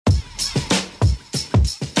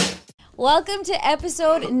Welcome to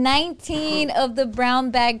episode 19 of the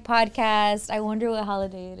Brown Bag Podcast. I wonder what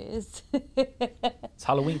holiday it is. It's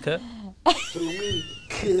Halloween, cut.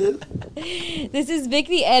 This is Vic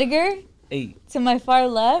the Edgar. Hey. To my far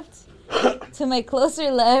left. To my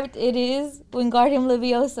closer left, it is Wingardium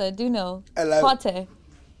Leviosa. Duno. Pote.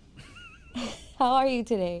 How are you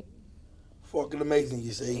today? Fucking amazing,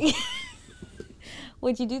 you see.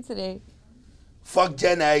 What'd you do today? Fuck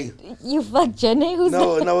Jenny. You fucked Jenny? Who's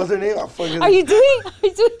No, that? no, what's her name? I fucking. Are you doing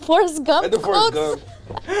Forrest Gump? I did Forrest Gump.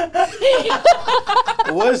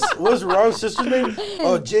 What's Ron's sister's name?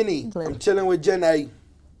 Oh, Jenny. I'm chilling with Jenny.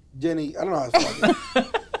 Jenny. I don't know how to fuck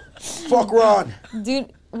it. Fuck Ron.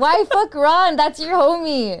 Dude, why fuck Ron? That's your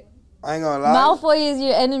homie. I ain't gonna lie. Malfoy is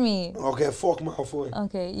your enemy. Okay, fuck Malfoy.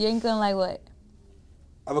 Okay, you ain't gonna like what?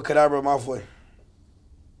 Abracadabra Malfoy.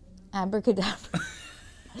 Abracadabra.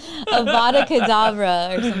 Avada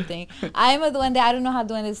Kedavra or something. I'm a duende. I don't know how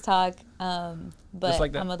duendes talk, but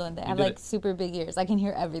like I'm a duende. I have did like it. super big ears. I can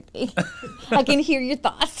hear everything. I can hear your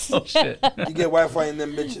thoughts. Oh, shit. You get Wi-Fi in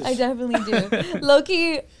them bitches. I definitely do.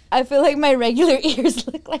 Low-key, I feel like my regular ears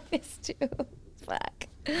look like this too. Fuck.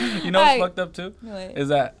 You know what's fucked up too? What? Is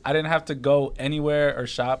that I didn't have to go anywhere or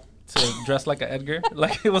shop to dress like an Edgar.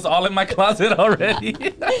 Like, it was all in my closet already.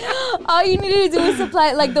 All you needed to do was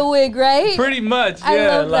supply like the wig, right? Pretty much, I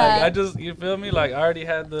yeah. love Like, that. I just, you feel me? Like, I already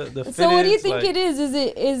had the So what do you fitteds, think like, it is? Is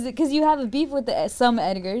it because you have a beef with some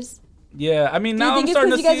Edgars? Yeah, I mean, Do you now think I'm it's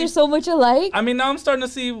starting because to you guys see. are so much alike? I mean, now I'm starting to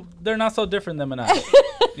see they're not so different them and I.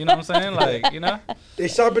 You know what I'm saying? Like, you know? They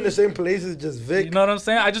shop in the same places, just Vic. You know what I'm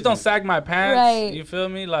saying? I just don't sag my pants. Right. You feel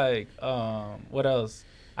me? Like, what else?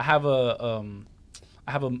 I have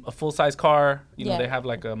a full-size car. You know, Yeah. they have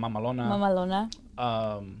like a Mamalona. Mamalona.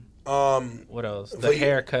 What else? For The you-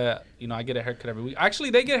 haircut. You know, I get a haircut every week. Actually,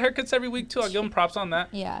 they get haircuts every week too. I give them props on that.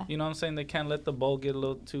 Yeah. You know what I'm saying? They can't let the bowl get a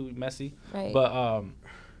little too messy. Right. But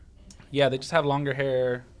yeah, they just have longer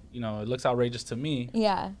hair. You know, it looks outrageous to me.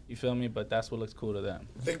 Yeah. You feel me? But that's what looks cool to them.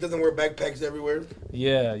 Vic doesn't wear backpacks everywhere.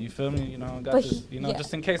 Yeah, you feel me? You know, I got But this. You know, yeah.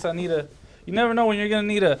 just in case I need a. You never know when you're gonna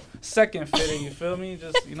need a second fitting. You feel me?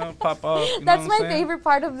 Just pop off. You know That's what my I'm saying? favorite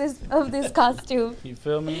part of this costume. You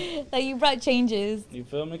feel me? That you brought changes. You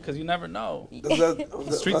feel me? Because you never know.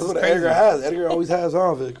 That's Streets is what crazy. Edgar has. Edgar always has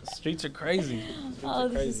on, Vic. Streets are crazy. Oh,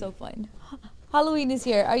 this is so fun. Halloween is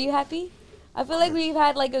here. Are you happy? I feel like we've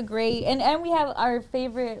had like a great and we have our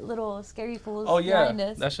favorite little scary fools Oh yeah, behind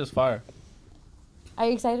us. that's just fire. Are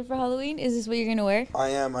you excited for Halloween? Is this what you're gonna wear? I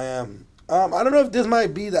am. I don't know if this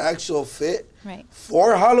might be the actual fit Right.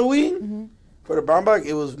 for Halloween. Mm-hmm. For the brown bag,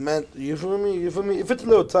 it was meant. You feel me? You feel me? If it's a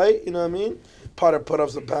little tight, you know what I mean. Potter put up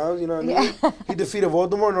some pounds. You know what I mean. Yeah. He defeated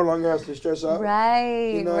Voldemort. No longer has to stress out.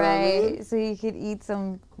 Right, You know what I right. mean? So he could eat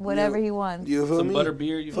some whatever he wants. You feel Some me? butter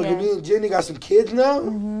beer. You feel Fucking Yeah. me and Jenny got some kids now.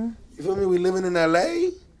 Mm-hmm. You feel me? We living in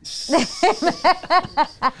LA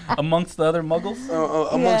amongst the other muggles.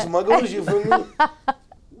 amongst Yeah. muggles. You feel me?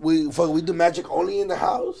 We do magic only in the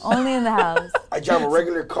house. Only in the house. I drive a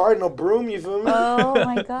regular car, no broom. You feel me? Oh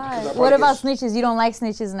my I god. probably What about get- snitches? You don't like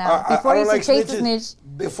snitches now. I Before you don't used to like chase a snitches.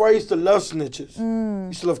 snitch. Before I used to love snitches.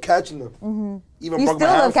 Used to love catching them. Even You broke still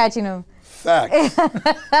my love house. catching them. Facts.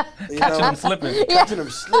 You Catching know? them slipping. Catching them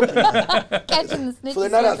slipping. Catching the snitches. So they're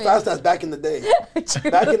not as slipping. fast as back in the day. True.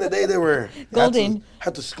 Back in the day, they were Golden.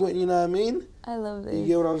 Had to squint. You know what I mean? I love You this.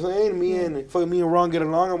 get what I'm saying? Me and Ron get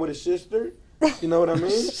along. I'm with his sister. You know what I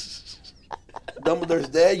mean? Dumbledore's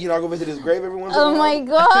dead. You know, I go visit his grave every once in a Oh while. my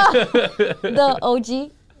god. The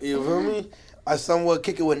OG. You feel me? I somewhat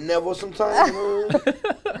kick it with Neville sometimes. You know what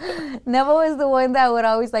I mean? Neville is the one that would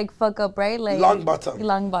always like fuck up, right? Like Longbottom.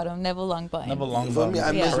 Longbottom. Neville Longbottom. Never You long feel me?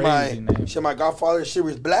 I Yeah. miss Crazy name. my godfather,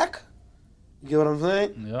 Sirius Black. You get what I'm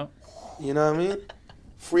saying? Yep. You know what I mean?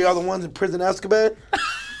 Free all the ones in prison Azkaban.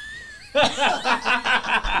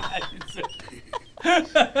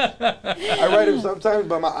 I write him sometimes,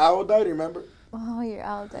 but my owl died, remember? Oh, you're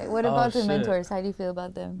out there. What about the shit. mentors? How do you feel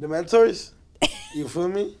about them? The mentors, you feel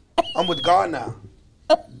me? I'm with God now.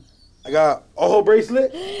 I got a whole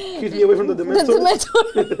bracelet. Keeps me away from the The Dementors.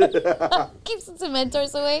 Dementor. Keeps the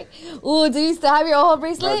Dementors away. Ooh, do you still have your whole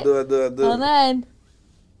bracelet? I do. Hold on.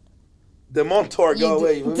 The Montaur, go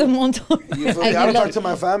away. You The feel me? Montaur. You feel me? I don't talk to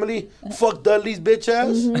my family. Fuck Dudley's bitch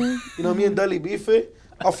ass. You know me and Dudley beef it.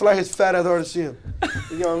 I'll fly his fat ass over to see him.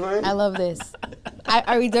 You know what I'm saying? I love this.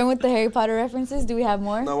 Are we done with the Harry Potter references? Do we have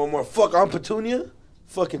more? No, one more. Fuck Aunt Petunia.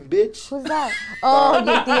 Fucking bitch. Who's that? Oh,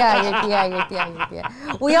 your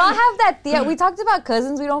tia. We all have that tia. We talked about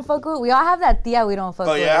cousins we don't fuck with. We all have that tia we don't fuck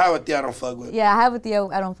Oh, with. yeah, I have a tia I don't fuck with. Yeah, I have a tia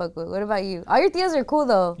I don't fuck with. What about you? All your tias are cool,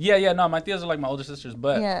 though. Yeah, no, my tias are like my older sisters,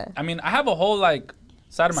 but Yeah. I mean, I have a whole like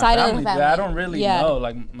side of my Side of the family that family. I don't really Yeah. know.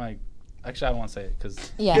 Like my Actually, I don't want to say it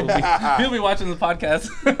because Yeah. he'll be watching the podcast.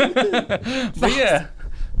 But yeah,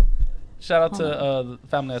 shout out to the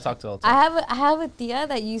family I talk to all the time. I have a tia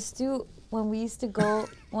that used to, when they used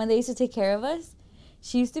to take care of us,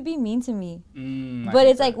 she used to be mean to me. But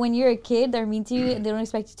it's like when you're a kid, they're mean to you and they don't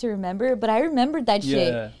expect you to remember. But I remembered that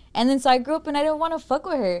shit. And then so I grew up and I didn't want to fuck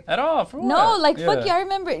with her. At all? For what? No, like fuck you, I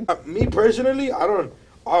remember. Me personally,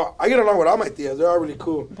 I get along with all my tias. They're all really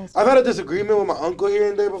cool. I've had a disagreement with my uncle here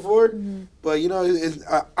and there before. But, you know,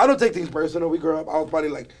 I don't take things personal. We grew up, I was probably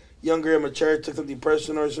like younger and mature, took something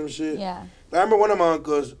personal or some shit. Yeah. I remember one of my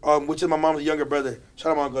uncles, which is my mom's younger brother.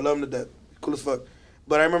 Shout out my uncle, love him to death. Cool as fuck.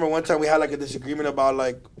 But I remember one time we had like a disagreement about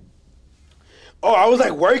like, I was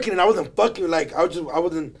like working and I wasn't fucking, like, I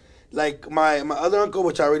wasn't, like, my other uncle,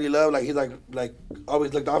 which I really love, like, he's like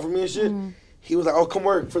always looked out for me and shit. He was like, oh, come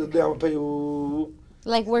work for the day, I'm gonna pay you.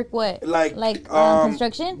 Like work what? Like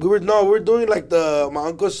construction? We were doing like my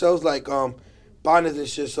uncle sells like bananas and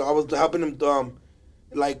shit, so I was helping him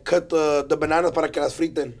like cut the bananas para que las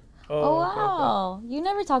friten. Oh wow. Okay. You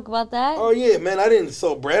never talk about that. Oh yeah, man, I didn't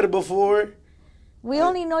sell bread before. We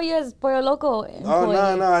only know you as Pollo Loco employee.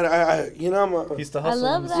 Oh, no, I you know, he's the hustle.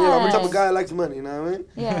 I love that. Yeah, I'm the type of guy that likes money, you know what I mean?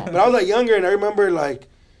 Yeah. But I was like younger, and I remember like,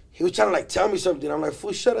 he was trying to like tell me something. I'm like,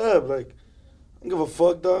 fool, shut up. Like, I don't give a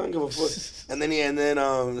fuck, dog. I don't give a fuck. and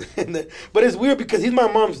then, but it's weird because he's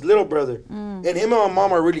my mom's little brother. And him and my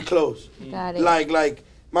mom are really close. Got it. Like,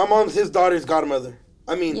 my mom's his daughter's godmother.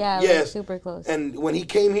 I mean, yes. Like super close. And when he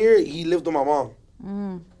came here, he lived with my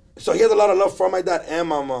mom. So he has a lot of love for my dad and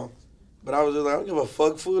my mom. But I was just like, I don't give a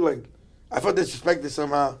fuck, fool. Like, I felt disrespected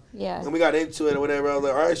somehow. Yeah. And we got into it or whatever. I was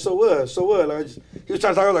like, all right, so what? Like, he was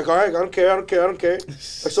trying to talk. I was like, all right, I don't care. Like,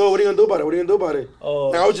 so what are you going to do about it? Oh,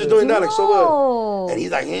 like, I was just doing that. Like, so what? And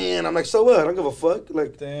he's like, and I'm like, so what? I don't give a fuck.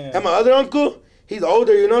 Like, damn. And my other uncle, he's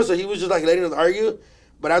older, you know, so he was just like letting us argue.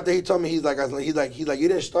 But after he told me, he's like, you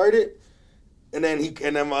didn't start it. And then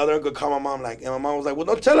my other uncle called my mom, like, and my mom was like, well,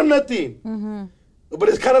 don't tell him nothing. But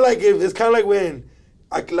it's kind of like when.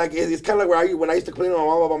 It's kind of like when I used to complain to my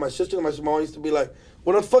mom about my sister, and my mom used to be like,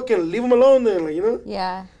 well, don't fucking leave him alone then, like, you know?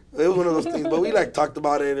 Yeah. It was one of those things. But we, like, talked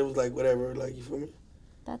about it. It was like, whatever, like, you feel me?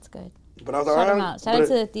 That's good. But I was like, Shout all him right. out. Shout out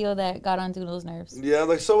to the Theo that got on Duno's nerves. Yeah, I was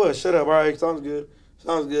like, so what? Shut up. All right, sounds good.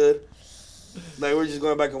 Like, we're just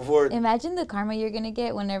going back and forth. Imagine the karma you're going to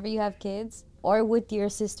get whenever you have kids or with your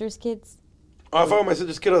sister's kids. Oh, I fuck with my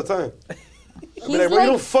sister's kid all the time. He's like, bro, you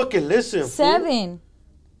don't fucking listen. 7. Fool.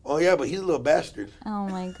 Oh, yeah, but he's a little bastard. Oh,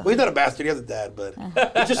 my God. Well, he's not a bastard. He has a dad, but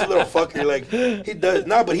he's just a little fucker. Like, he does.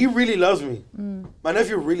 Nah, but he really loves me. My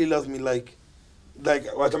nephew really loves me. Like, watch,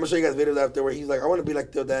 I'm going to show you guys videos after where he's like, I want to be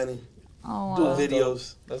like Theo Danny. Oh, wow. Do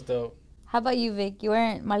videos. That's dope. How about you, Vic? You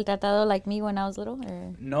weren't maltratado like me when I was little?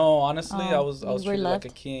 Or? No, honestly, I was treated loved?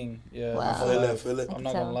 like a king. Yeah. Wow. I feel it. I'm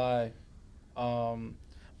not going to lie.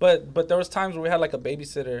 But there was times where we had like a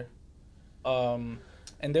babysitter.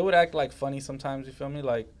 And they would act like funny sometimes, you feel me?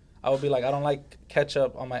 Like, I would be like, I don't like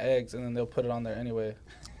ketchup on my eggs, and then they'll put it on there anyway.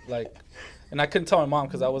 Like, and I couldn't tell my mom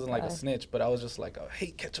because I wasn't like a snitch, but I was just like, I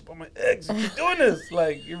hate ketchup on my eggs. You keep doing this.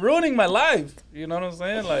 Like, you're ruining my life. You know what I'm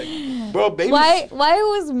saying? Like, bro, baby. Why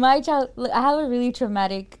was my child? I have a really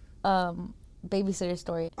traumatic babysitter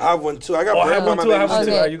story. I have one too. I got burned by my babysitter.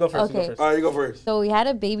 Okay. All right, you go first. All right, you go first. So we had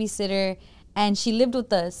a babysitter, and she lived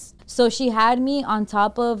with us. So she had me on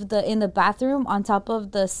top of in the bathroom, on top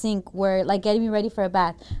of the sink, where like getting me ready for a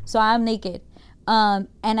bath. So I'm naked. And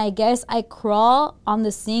I guess I crawl on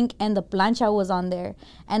the sink, and the plancha was on there,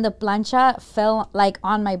 and the plancha fell like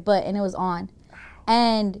on my butt, and it was on.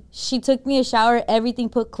 And she took me a shower, everything,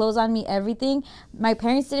 put clothes on me, everything. My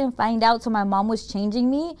parents didn't find out till my mom was changing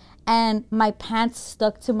me, and my pants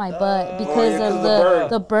stuck to my butt because of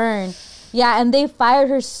the burn. Yeah, and they fired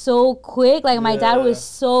her so quick. Like, my dad was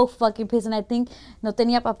so fucking pissed, and I think no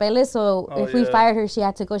tenía papeles, so if we fired her, she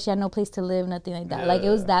had to go. She had no place to live, nothing like that. Yeah. Like, it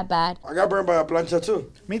was that bad. I got burned by a plancha, too.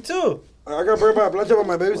 Me, too. I got burned by a plancha by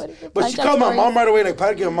my babysitter. But she called my mom right away, like,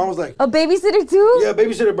 panicking. My mom was like... A babysitter, too? Yeah,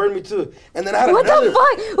 babysitter burned me, too. And then I had What the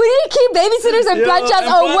fuck? We need to keep babysitters and planchas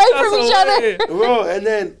away from each other. Bro, and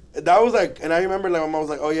then that was like... And I remember, like, my mom was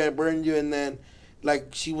like, oh, yeah, it burned you. And then,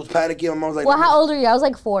 like, she was panicking. My mom was like... Well, how old are you? I was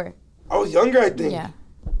like 4. I was younger, I think. Yeah.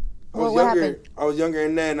 What happened? I was younger,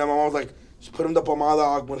 and then my mom was like, she put him the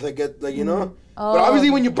pomada once I get, like, you know? Oh. But obviously,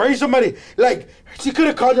 when you burn somebody, like, she could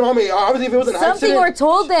have called your mommy. Obviously, if it was an accident. Something or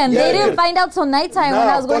told them. Yeah, they didn't find out till nighttime when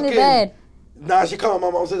I was going to bed. Nah, she called my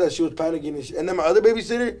mom. Said that she was panicking. And then my other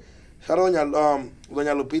babysitter, shout out Doña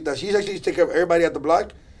Lupita. She actually used to take care of everybody at the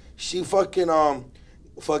block. She fucking, I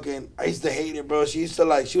used to hate it, bro. She used to,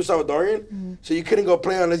 like, she was Salvadorian. So you couldn't go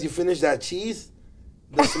play unless you finished that cheese.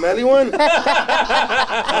 The smelly one? Oh,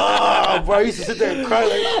 bro, I used to sit there and cry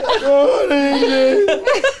like, oh,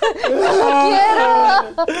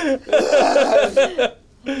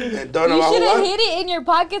 and don't know You should have what. hid it in your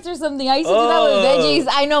pockets or something. I used to do that with veggies.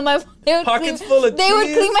 I know they would Pockets full of They cheese.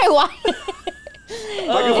 would clean my wallet.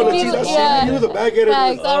 Pocket full of cheese. That's shit. You was a bag getter.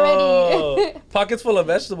 Facts, already. Pockets full of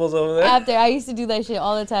vegetables over there. After, I used to do that shit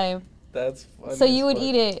all the time. That's funny. So you would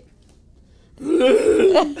eat it.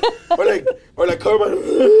 or like cover my.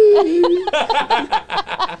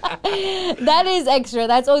 That is extra.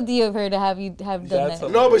 That's OD of her to have you have done That's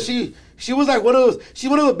that. No, but she was like one of those.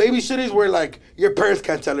 She's one of those babysitters where like your parents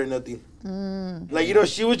can't tell her nothing. Like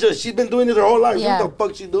she's been doing this her whole life. Yeah. What the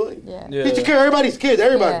fuck she doing? Yeah. Yeah. She took care of everybody's kids.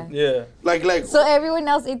 Everybody. Yeah. Like So everyone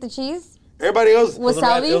else ate the cheese? everybody else. Was It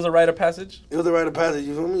Salvi? was a rite of passage. It was a rite of passage.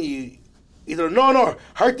 You feel me? No.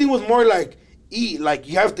 Her thing was more like eat. Like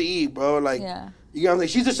you have to eat, bro. Like Yeah. you know what I'm saying.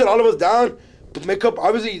 She just set all of us down to make up.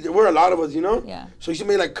 Obviously, there were a lot of us, you know. Yeah. So she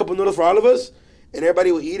made like a couple noodles for all of us, and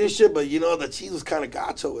everybody would eat and shit. But the cheese was kind of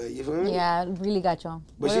gacho. You feel me? Yeah, really got you.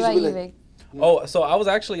 But What she's about you, really- Vic? Oh, so I was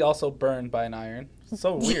actually also burned by an iron.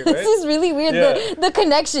 So weird, right? This is really weird, Yeah. the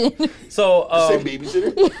connection. So Same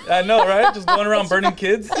babysitter. I know, right? Just going around burning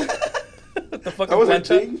kids. What the fuck? That was her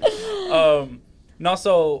thing. No,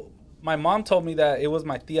 so my mom told me that it was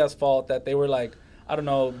my tia's fault that they were like, I don't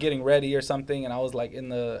know, getting ready or something, and I was like in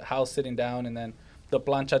the house sitting down, and then the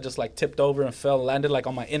plancha just like tipped over and landed like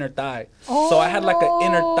on my inner thigh. So I had like an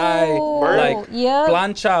inner thigh like yeah.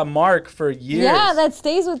 plancha mark for years. Yeah, that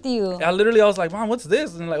stays with you. I was like, Mom, what's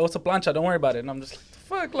this? And like, what's a plancha? Don't worry about it. And I'm just like, the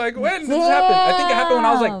fuck? Like, when did this happen? I think it happened when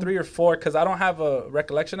I was like 3 or 4 because I don't have a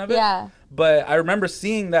recollection of it. Yeah. But I remember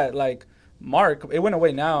seeing that like mark. It went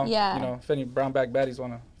away now. Yeah. You know, if any brown bag baddies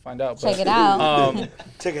want to find out. Check it out.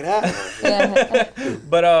 Check it out. Yeah.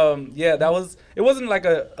 But yeah, it wasn't like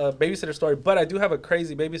a babysitter story, but I do have a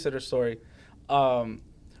crazy babysitter story.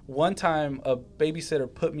 One time a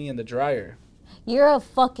babysitter put me in the dryer. You're a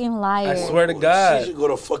fucking liar. I swear to God. She should go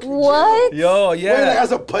to fucking jail. What? Yo, yeah. Wait, like,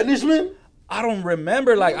 as a punishment? I don't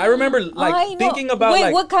remember. Like, I remember like I know. thinking about Wait,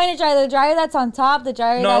 like. what kind of dryer? The dryer that's on top? The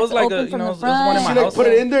dryer No, it that's was like open a- from you know, the it was one in front? my She like house. put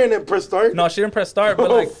it in there and then press start? No, she didn't press start,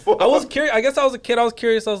 but Oh, like fuck. I was curious. I guess I was a kid. I was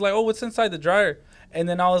curious. I was like, oh, what's inside the dryer? And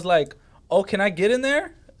then I was like, oh, can I get in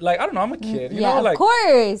there? Like, I don't know. I'm a kid. You Yeah, know, of like,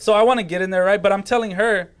 course. so I want to get in there, right? But I'm telling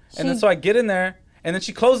her, and then so I get in there, and then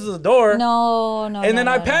she closes the door. No. And then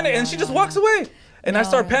no, I no, panic, no, and she just no. walks away. And I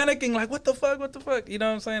start No. panicking, like, what the fuck? You know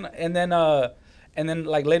what I'm saying? And then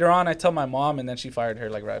like later on, I tell my mom, and then she fired her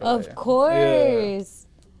like right away. Of course.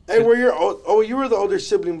 Hey, you were the older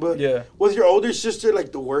sibling, but Yeah. was your older sister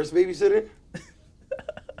like the worst babysitter?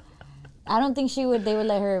 I don't think they would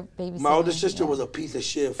let her babysit. My older me. sister Yeah. was a piece of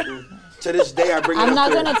shit, fool. To this day, I bring it I'm up not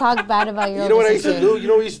to her. gonna talk bad about your You know older what I used to sister. do? You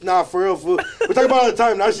know what we used nah, for real, fool. We talk about it all the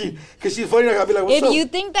time. Now cause she's funny, like, I'll be like, what's If up? you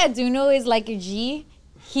think that Duno is like a G,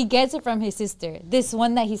 he gets it from his sister. This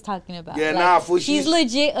one that he's talking about. Yeah, Like, nah, fool, she's she's-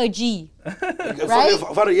 legit a G.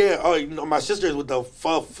 Right? Yeah, my sister's with the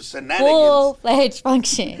shenanigans. Full-fledged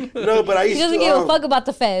function. No, but I She used doesn't to. give a fuck about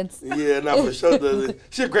the feds. Yeah, nah, for sure.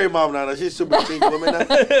 She's a great mom now. She's a super clean woman now.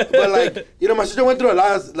 But like, my sister went through a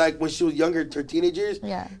lot, like when she was younger, her teenage years.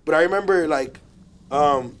 Yeah. But I remember like,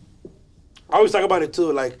 I always talk about it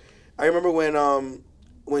too. Like, I remember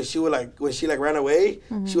when she ran away,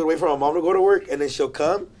 she would wait for my mom to go to work, and then she'll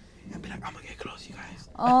come and be like, I'm gonna get close, you guys.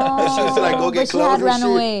 Oh, She used to like go get but she clothes had and ran shit.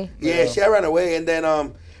 away. Yeah, she had ran away, and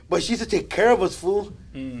then but she used to take care of us, fool.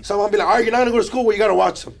 So I'm be like, all right, you're not gonna go to school, well, you gotta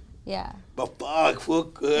watch them. Yeah. But fuck, fool,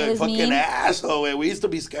 It good was fucking mean. asshole. Man. We used to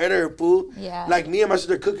be scared of her, fool. Yeah. Like me and my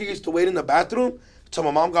sister Cookie used to wait in the bathroom till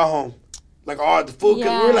my mom got home. Like, oh, the fool, cause we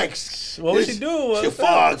were Yeah. like, What would she do? She What's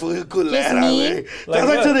fuck, fool, you could let her, mean? man. Like That's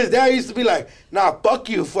like what? to this day, I used to be like, nah, fuck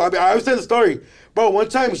you, fool. I always tell the story. Bro, one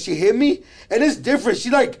time she hit me, and it's different.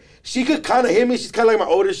 She could kind of hit me. She's kind of like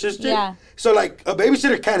my older sister. Yeah. So, like, a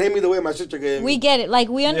babysitter can't hit me the way my sister can hit me. We get it. Like,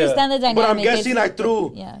 we understand the dynamic. But I'm guessing It's- I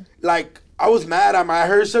threw, Yeah. like, I was mad. I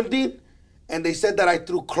heard something, and they said that I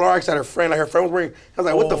threw Clorox at her friend. Like, her friend was wearing, I was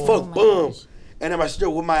like, what the fuck? my Boom. gosh. And then my sister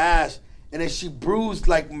whipped my ass, and then she bruised,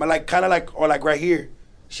 like kind of like, or like right here.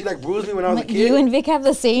 She, like, bruised me when I was a kid. You and Vic have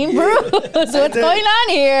the same Yeah. bruise. What's And then- going on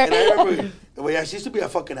here? And I remember, well, yeah, she used to be a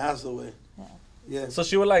fucking asshole, man. Yeah. So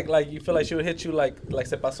she would like you feel like she would hit you like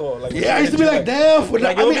se pasó. Like when Yeah, I she used to hit be you, like, damn. fool.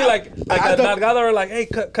 Like I it would mean, be like I a thought- nalgada or like, hey,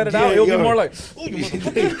 cut it Yeah, out. It would be yo. more like,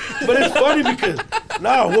 But it's funny because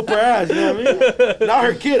now whoop her ass, you know what I mean? Now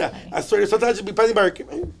her kid, I swear, sometimes she'd be passing by her kid,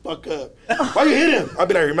 man, fuck up. Why you hit him? I'd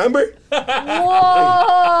be like, remember? Whoa.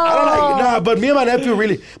 I don't like, nah, but me and my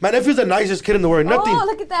nephew's the nicest kid in the world. Nothing. Oh,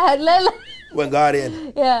 look at that. when God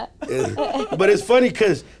in. Yeah. But it's funny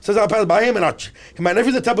because since I pass by him and my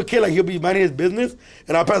nephew's the type of kid like he'll be minding his business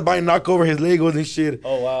and I'll pass by and knock over his Legos and shit.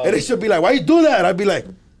 Oh, wow. And they should be like, why you do that? I'd be like,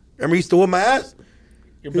 remember you used to whip my ass?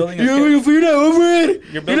 You're building You're not over it.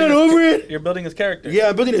 You're not over it. You're building his character. Yeah,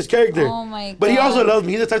 I'm building his character. Oh my god. But he also loves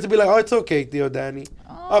me. He's the type to be like, oh, it's okay, Theo Danny.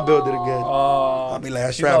 I'll build it again. Oh, I'll be like,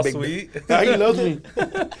 that's he's right, all big sweet. Yeah, he loves me.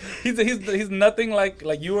 he's nothing like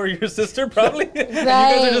you or your sister probably. You guys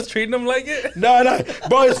Right. are just treating him like it. No,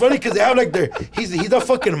 bro, it's funny because they have like he's a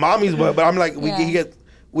fucking mommy's boy, but I'm like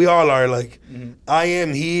we all are like I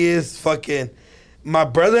am. He is fucking. My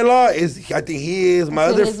brother-in-law is. I think he is.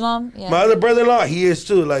 My his mom? Yeah. My other brother-in-law, he is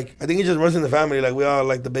too. Like I think he just runs in the family. Like we all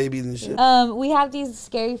like the babies and shit. We have these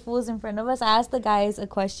scary fools in front of us. I asked the guys a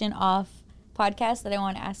question off podcast that I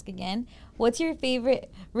want to ask again. What's your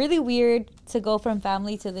favorite? Really weird to go from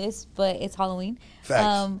family to this, but it's Halloween.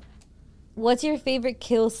 Facts. What's your favorite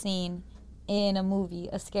kill scene in a movie,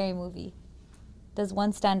 a scary movie? Does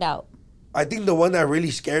one stand out? I think the one that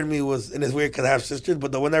really scared me was, and it's weird because I have sisters,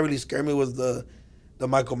 but the one that really scared me was the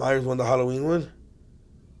Michael Myers one, the Halloween one.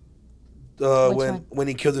 Which one? When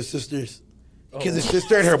he killed his sisters. He killed his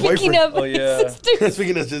sister and her Speaking boyfriend. of his sisters.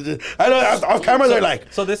 Speaking of sisters. I know, off camera, they're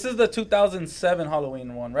like... So this is the 2007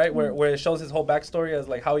 Halloween one, right? Where it shows his whole backstory as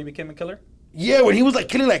like how he became a killer. Yeah, when he was like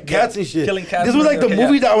killing like cats and shit. Killing cats. This was like the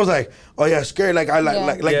movie yeah. that I was like, oh yeah, scared. Like I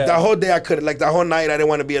Yeah. that whole day I couldn't, like that whole night I didn't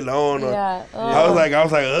want to be alone. Or, Yeah. I was like,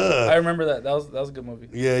 ugh. I remember that. That was a good movie.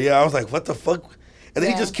 Yeah. I was like, what the fuck? And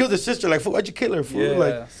then Yeah. he just killed his sister. Like, fool, why'd you kill her? Fool? Yeah,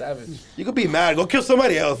 Like, savage. you could be mad. Go kill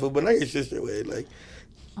somebody else, fool, but not your sister. Wait, like,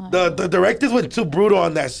 the directors went too brutal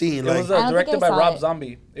on that scene. It Like, was I don't directed think I by saw Rob it.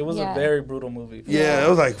 Zombie. It was Yeah. a very brutal movie. yeah, it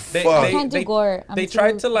was like, They- fuck. I can't do gore. I'm They too-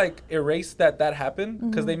 tried to like erase that happened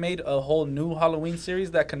because they made a whole new Halloween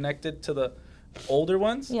series that connected to the older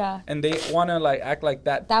ones. Yeah. And they want to like act like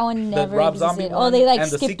that. That one the never Rob existed. Zombie Oh, one they like and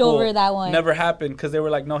the skipped sequel over that one. Never happened because they were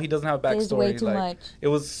like, no, he doesn't have a backstory. It was way too like, much. It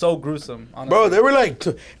was so gruesome. Honestly. Bro, they were like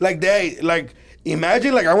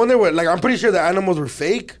imagine, like, I wonder what, like, I'm pretty sure the animals were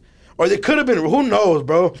fake. Or they could have been, who knows,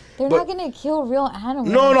 bro? They're But- not gonna kill real animals.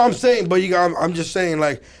 No, I'm saying, but I'm just saying,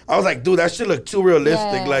 like, I was like, dude, that shit looked too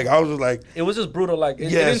realistic. Yeah. Like, I was just like, It was just brutal. Like it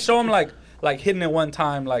Yes. didn't show him like hitting it one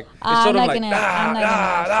time. Like it I'm showed him not like gonna- I'm not gonna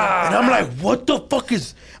watch that. and I'm like, what the fuck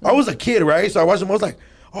is? I was a kid, right? So I watched them. I was like,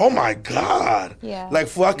 oh my god. Yeah. Like,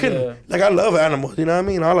 fucking, Yeah. like, I love animals. You know what I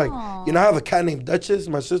mean? I like, Aw. you know, I have a cat named Duchess,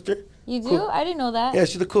 my sister. You do? Cool. I didn't know that. Yeah,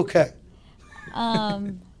 she's a cool cat.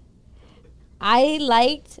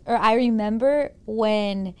 I remember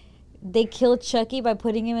when they killed Chucky by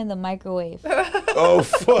putting him in the microwave. Oh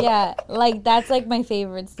fuck. Yeah, like that's like my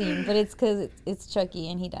favorite scene, but it's because it's Chucky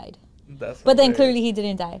and he died. That's But then hilarious. clearly he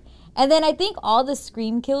didn't die. And then I think all the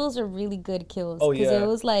Scream kills are really good kills. Oh, Because yeah. it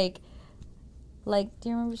was like, do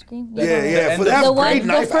you remember Scream? Yeah, The yeah. end For of- that The great one,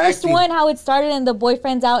 knife the first acting. one, how it started and the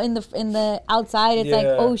boyfriend's out in the outside. It's like,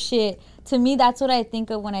 Yeah. oh shit. To me, that's what I think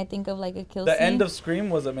of when I think of like a kill The scene. end of Scream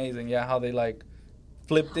was amazing. Yeah, how they like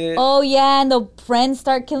flipped it. Oh yeah, and the friends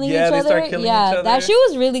start killing Yeah, each they other. start killing yeah, each other. that shit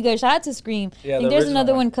was really good. Shout out to Scream. Yeah, I think the there's original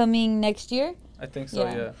another one. one coming next year. I think so.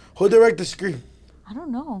 Yeah. Yeah. Who directed Scream? I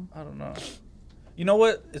don't know. I don't know. You know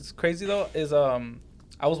what? It's crazy though. Is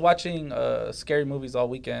I was watching scary movies all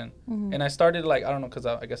weekend, and I started like I don't know because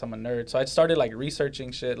I guess I'm a nerd, so I started like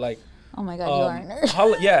researching shit like. Oh my god, you are a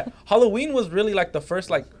nerd. Yeah, Halloween was really like the first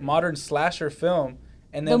like modern slasher film,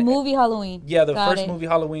 and then The movie Halloween. Yeah, the Got first it. movie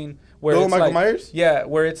Halloween where The it's one with Michael like, Myers? Yeah,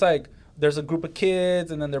 where it's like there's a group of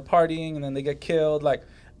kids and then they're partying and then they get killed. Like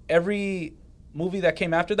every movie that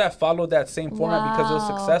came after that followed that same format because it was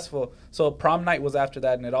Wow. successful. So Prom Night was after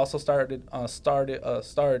that, and it also starred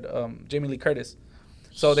Jamie Lee Curtis.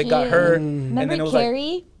 So they got Shit. her, Remember and then it was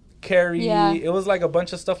Carrie? like Carrie. Yeah. It was like a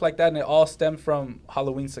bunch of stuff like that, and it all stemmed from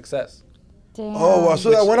Halloween's success. Damn. Oh, well,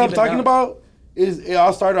 so that Which one I'm even talking now- about is it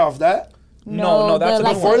all started off that. No, that's the, a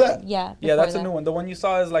like, new one. the- Before that? Yeah. Yeah, that's a before new that. one. The one you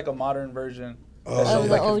saw is like a modern version. Oh. That shows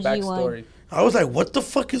the like his OG one. backstory. I was like, what the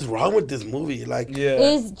fuck is wrong with this movie? Like, Yeah.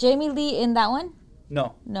 Is Jamie Lee in that one?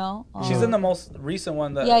 No. No. Oh. She's in the most recent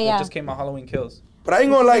one that, Yeah, that yeah. just came out, Halloween Kills. but I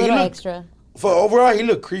ain't gonna a lie, he little looked extra. for overall he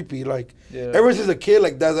looked creepy. Like Yeah. ever since a kid,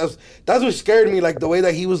 like that's what scared me. Like the way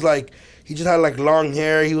that he was like, he just had like long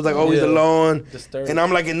hair. He was like always Yeah. alone. Disturbed. And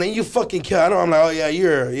I'm like, and then you fucking kill. I know. I'm like, oh yeah,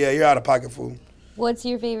 you're out of pocket, fool. What's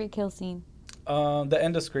your favorite kill scene? The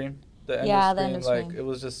end of Scream. The end Yeah, of the Scream. end of Like Scream. it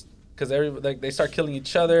was just because like they start killing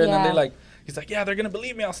each other, and then Yeah. they like he's like, yeah, they're gonna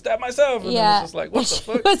believe me. I'll stab myself. And then Yeah. it's just like, what the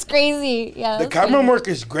fuck? It was crazy. Yeah. The that's camera crazy. work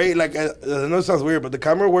is great. Like I know it sounds weird, but the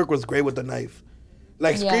camera work was great with the knife.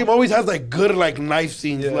 Like Yeah. Scream always has like good like knife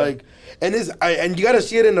scenes, Yeah. like, and and you gotta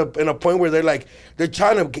see it in a point where they're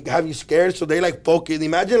trying to have you scared, so they like focus.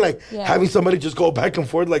 Imagine like Yeah. having somebody just go back and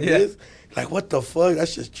forth like Yeah. this, like what the fuck?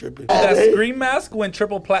 That's just tripping. That Scream mask went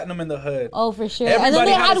triple platinum in the hood. Oh, for sure. And then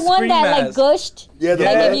Everybody they had had a one Scream that like mask. gushed. Yeah, the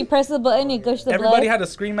Like blood. if you press the button, it gushed the Everybody blood. had a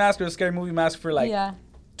Scream mask or a scary movie mask for like Yeah.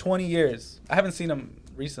 20 years. I haven't seen them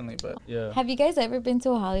recently, but yeah. Have you guys ever been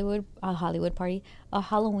to a Hollywood party, a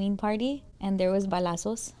Halloween party, and there was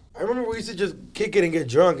balazos? I remember we used to just kick it and get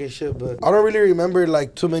drunk and shit, but I don't really remember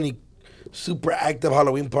like too many super active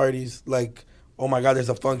Halloween parties. Like, oh my god, there's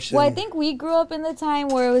a function. Well, I think we grew up in the time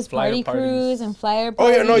where it was Flyer party parties. crews and flyer Oh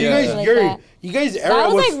parties. yeah, no, you Yeah. guys, like your that. you guys era That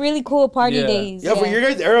was was like really cool party Yeah. days. yeah, for your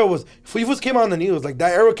guys' era was Fifos came on the news. Like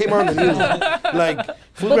that era came on the news. Like, But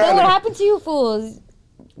then what happened to you fools?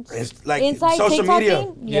 It's like Inside social TikTok media.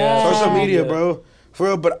 thing? Yeah. Social media, Yeah. bro. For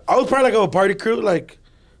real, but I was probably like a party crew, like,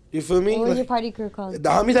 you feel me? What was Like, your party crew called? the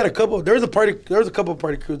homies had a couple. There was a couple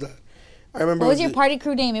party crews that I remember. What was your party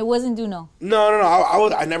crew name? It wasn't Duno.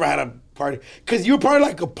 No. I never had a party because you were part of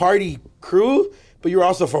like a party crew, but you were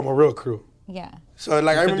also from a real crew. Yeah. So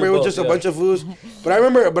like I could remember do it was both, just a yeah. bunch of fools. But I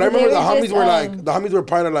remember They the were homies just, were like the homies were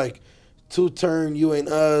part of like Two Turn, You Ain't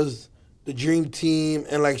Us, the Dream Team,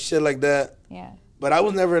 and like shit like that. Yeah. But I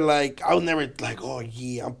was never like, oh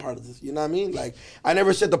yeah, I'm part of this. You know what I mean? Like, I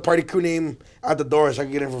never set the party crew name at the door so I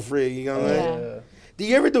could get in for free. You know what I mean? Yeah. Do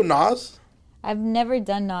you ever do Nas? I've never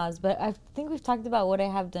done Nas, but I think we've talked about what I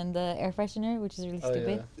have done, the air freshener, which is really Oh,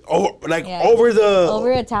 stupid. Oh, like Yeah. over the.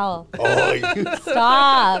 Over a towel. Oh, you,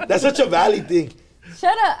 Stop. that's such a valley thing.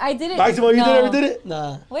 Shut up. I did it. Maximo, you no. ever did it?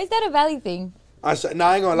 Nah. Why is that a valley thing? I ain't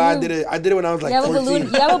gonna lie, I did it. I did it when I was like You have a 14.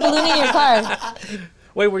 balloon. You have a balloon in your car.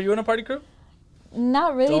 Wait, were you in a party crew?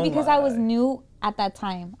 Not really, Don't because I was lie. new at that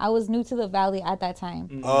time. I was new to the valley at that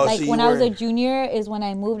time. Oh, Like so you when I was a weren't- junior is when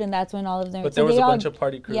I moved, and that's when all of them. But so there was they a all- bunch of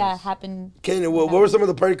party crews. Yeah, happened. Kenny, what were some of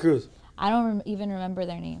the party crews? I don't even remember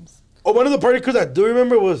their names. Oh, one of the party crews I do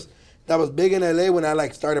remember that was big in LA when I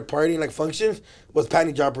like started partying like functions was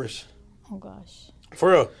Panty Droppers. Oh gosh.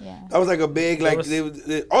 For real. Yeah. That was like a big like was-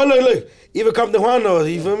 oh look. Even Compton Juan knows,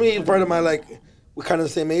 you feel me? He's part of my like we're kind of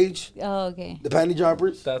the same age. Oh, okay. The Panty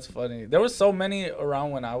Droppers. That's funny. There was so many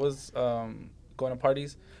around when I was going to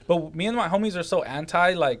parties. But me and my homies are so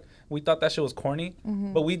anti, like, we thought that shit was corny.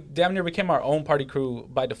 But we damn near became our own party crew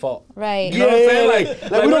by default. Right. You know what I'm saying? Yeah,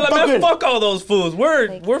 Like we we're don't like, man, fucking- fuck all those fools.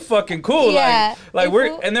 We're fucking cool. Yeah, Like they we're,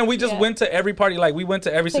 fool- and then we just yeah. went to every party. Like we went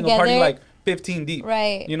to every single party, Together. like 15 deep.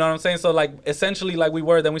 Right. You know what I'm saying? So like essentially like we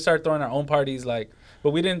were, then we started throwing our own parties, like, but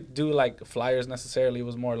we didn't do like flyers necessarily. It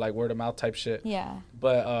was more like word of mouth type shit. Yeah.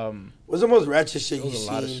 But What's the most ratchet shit it you was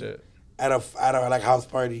a lot of seen shit. at a like house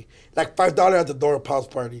party? Like $5 at the door of house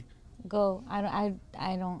party. Go. I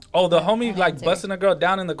don't. Oh, the I homie don't like answer. busting a girl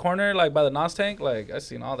down in the corner, like by the Nos tank. Like I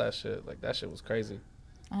seen all that shit. Like that shit was crazy.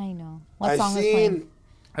 I know. What I song was playing? seen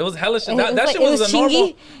It was hella shit. It That, was that like- shit was, it was a normal.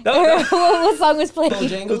 Chingy? That, What song was playing?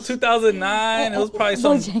 it was 2009. It was probably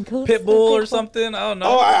some Bojangles? Pitbull or something. I don't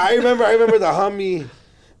know. Oh, I remember the homie,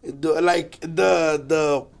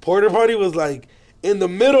 the porter party was like in the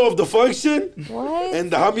middle of the function, What? and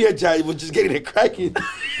the homie was just getting it cracking.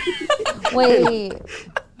 Wait.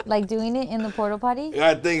 Like doing it in the porta potty?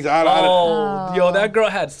 I think I don't. Oh, yo, that girl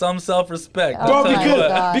had some self-respect. Oh, Bro, I'll tell you what.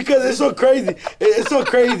 God. because it's so crazy. It's so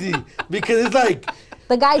crazy because it's like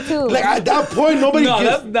The guy too. at that point nobody No,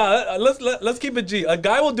 gives. let's keep it G. A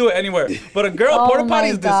guy will do it anywhere, but a girl Oh porta potty my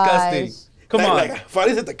is disgusting. gosh. Come on, Like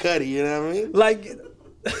Fadi's at the cutty, you know what I mean? like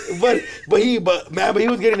But he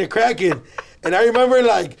was getting it cracking, and I remember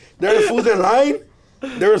like there was foods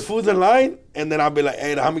in line. And then I'll be like,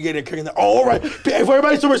 hey, the homie getting it cracking. Oh, all right. If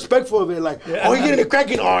everybody's so respectful of it, like, oh, he getting it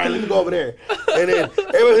cracking. All right, let me go over there. And then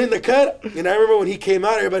everybody's in the cut. And I remember when he came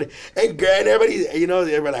out, everybody, everybody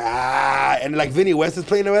like, ah. And like Vinny West is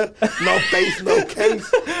playing the rest. No face, no case.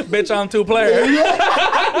 bitch, I'm two player.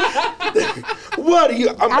 What?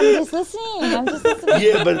 I'm just listening.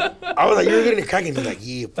 Yeah, but I was like, you're getting it cracking. He's like,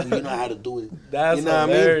 yeah, fool, you know how to do it. That's you know what I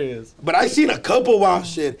mean? hilarious. But I seen a couple wild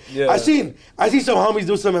shit. Yeah. I seen some homies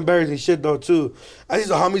do some embarrassing shit though too. I seen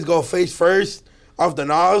some homies go face first off the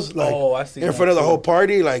Nas, like Oh, I seen in that front of the too. whole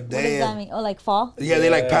party. Like, What does that damn. mean? Oh, like fall? Yeah, they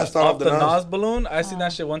like passed off the Nas. balloon. I seen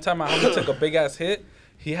that shit one time. My homie took a big ass hit.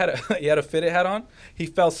 He had a fitted hat on. He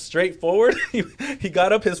fell straight forward. He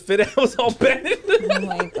got up. His fitted hat was all bent. Oh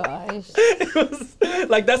my gosh. It was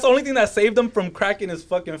like that's the only thing that saved him from cracking his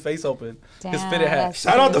fucking face open. His Damn, fitted hat. that's-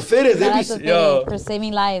 Shout out the fittest. They Shout be out to Yo. Fitted for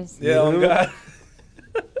saving lives. Yeah, oh Mhm. God.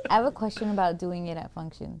 I have a question about doing it at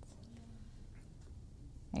functions.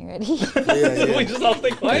 Are you ready? yeah. We just all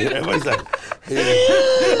stay quiet. Everybody's like, yeah.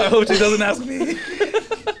 I hope she doesn't ask me.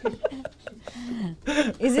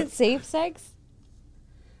 Is it safe sex?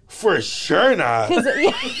 For sure not. 'Cause,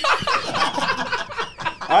 yeah.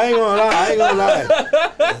 I ain't gonna lie.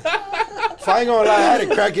 If I ain't gonna lie, I had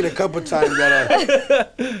to crack it a couple times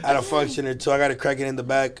at a function or two. I got to crack it in the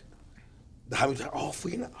back. The homie's like, oh, for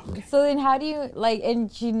you know. Okay. So then how do you, like,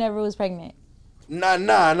 and she never was pregnant?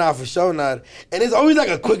 Nah, for sure not. And it's always like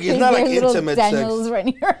a quickie. It's not like intimate Daniel's sex.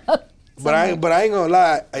 running around. But I ain't gonna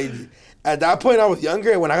lie. At that point, I was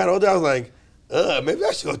younger. And when I got older, I was like, maybe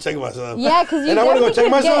I should go check myself. Yeah, because you and I want to go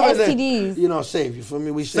check definitely myself. could And get then, STDs. you know, safe. You feel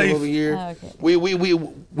me? We safe Safe. over here. Oh, okay.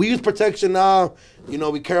 We use protection now. You know,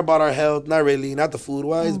 we care about our health. Not really, not the food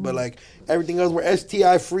wise, but like everything else. We're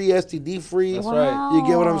STI free, STD free. That's right. You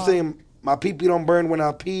get what I'm saying? My pee don't burn when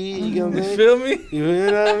I pee. You get what I'm You saying? feel me? You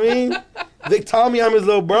know what I mean? Vic Tommy, I'm his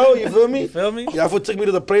little bro. You feel me? You feel me? Yeah, I took me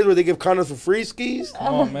to the place where they give condoms for free skis.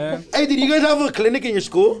 Come on, man. Hey, did you guys have a clinic in your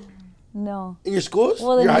school? No. In your schools?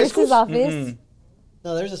 Well, the your high nurse's schools? office. Mm-mm.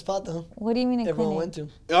 No, there's a spot though. What do you mean a Everyone clinic?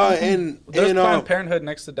 went to. And There's and Planned Parenthood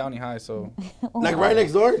next to Downey High, so like right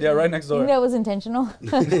next door. yeah, right next You think door. that was intentional?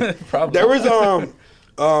 Probably. There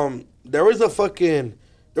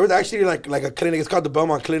was actually like a clinic. It's called the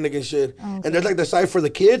Belmont Clinic and shit. And there's like the side for the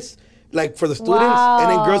kids, like for the students, and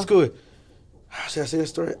then Wow. girls could. Should I say a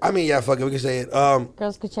story? I mean, yeah, fuck it, we can say it.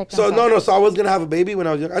 Girls could check So themselves. so I was gonna have a baby when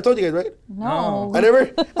I was young. I told you guys, right? No. I never.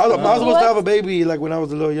 I was supposed What? to have a baby like when I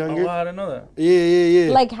was a little Oh, younger. wow, I didn't know that.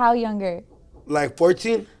 Yeah. Like how younger? Like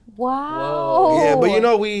 14. Wow. Yeah, but you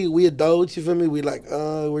know we adults. You feel me? We like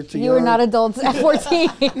we're too young. You were not adults at 14.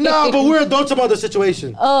 No, but we're adults about the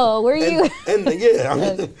situation. Oh, were you? And yeah, I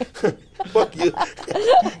mean, fuck you.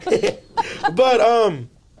 but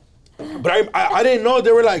I didn't know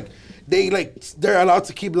they were like they're allowed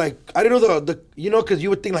to keep like I didn't know the you know because you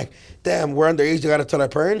would think like damn we're underage they gotta tell our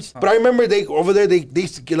parents. But I remember they over there they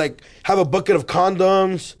used to get, like have a bucket of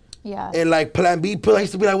condoms Yeah. and like Plan B pills. I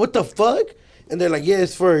used to be like what the fuck, and they're like yeah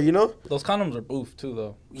it's for you know Those condoms are boof too,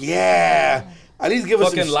 though. yeah at least give us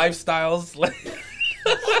Fucking some lifestyles. Like,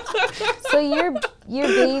 So your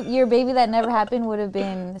baby that never happened would have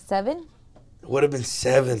been 7? would have been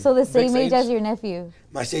 7. So the same Vic's age age? as your nephew.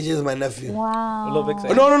 My stage is my nephew. Wow. Little Vic's Oh,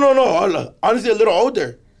 age. no. Honestly, a little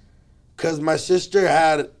older. Because my sister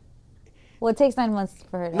had... Well, it takes 9 months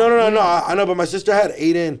for her. to No. have. I know, but my sister had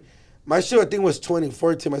Aiden. My sister, I think, was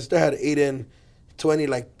 2014. My sister had Aiden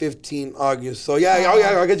 15 August. So, yeah,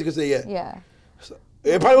 I guess you could say, yeah. Yeah.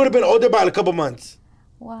 It probably would have been older by a couple months.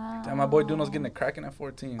 Wow. Damn, my boy Duno's getting it cracking at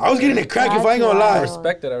 14. I was getting it crack if I ain't gonna That's I lie. wild.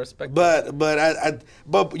 respect it. I respect it.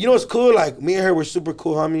 But you know what's cool? Like, me and her were super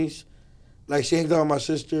cool homies. Like, she hangs out with my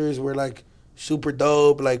sisters. We're, like, super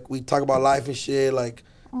dope. Like, we talk about life and shit. Like,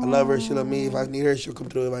 I love her. She love me. If I need her, she'll come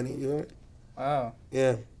through if I need, you know? Wow.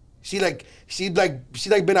 Yeah. She been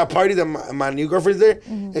at parties and my new girlfriend's there,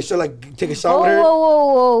 and she'll like take a shot Whoa, with her.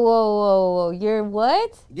 whoa. You're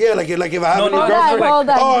what? Yeah, like if I have No, a new no, girlfriend. hold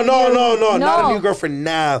on. Oh no, not a No. new girlfriend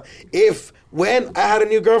now. When I had a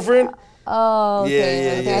new girlfriend, Oh, okay. Yeah,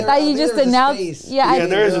 okay. yeah. I thought you I just think there's a announced. space. Yeah, yeah,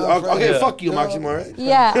 there is. girlfriend. Okay, Yeah. fuck you, No. Maximo, right?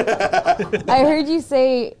 yeah. I heard you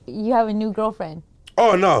say you have a new girlfriend.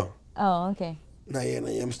 Oh no. Oh, okay. Not yet.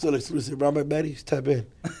 I'm still exclusive. Bro, my baddies, tap in.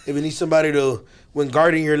 If you need somebody to when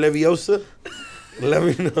guarding your Leviosa, let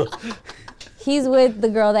me know. He's with the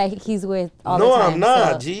girl that he's with all No, the time. I'm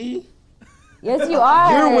not, so- G. Yes, you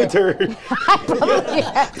are. You're with her.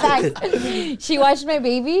 Yeah, facts. She watched my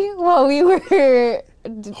baby while we were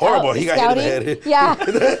Horrible. out He got hit scouting. in the head. Yeah.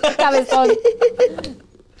 Cabezón.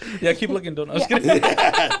 Yeah, keep looking, Duno. Just kidding.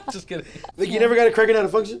 Just kidding. Like, you never got a cracking at a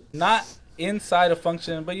function? Not inside a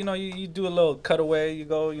function, but you do a little cutaway. You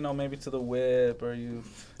go, maybe to the whip, or you know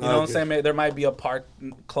what I'm Okay. saying. Maybe there might be a park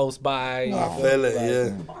close by. Yeah. I feel it,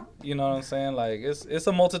 yeah. You know what I'm saying? Like it's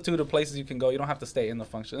a multitude of places you can go. You don't have to stay in the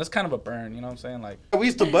function. It's kind of a burn. You know what I'm saying? Like We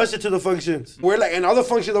used to bust it to the functions. We're like, and all the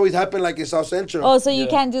functions always happen like in South Central. Oh, so you Yeah.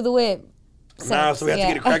 can't do the whip. Nah, so we have to Yeah.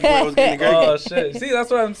 get it cracking where I was getting it oh cracking. shit. See, that's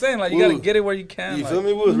what I'm saying. Like you gotta Ooh. get it where you can. You like. feel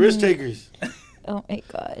me? We was risk takers. Oh my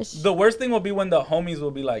gosh. The worst thing will be when the homies will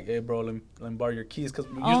be like, "Hey, bro, let me borrow your keys," because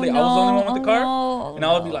usually Oh, I was the only one with the car, no, and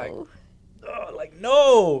I would be like, "Oh, like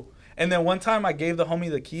no." And then one time I gave the homie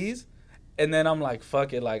the keys, and then I'm like,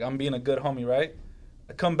 "Fuck it," like I'm being a good homie, right?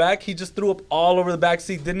 I come back, he just threw up all over the back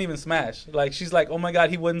seat, didn't even smash. Like she's like, "Oh my god,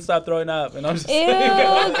 he wouldn't stop throwing up," and I'm just Ew,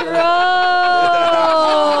 like, gross.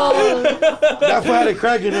 That's why I had it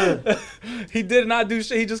cracking her. He did not do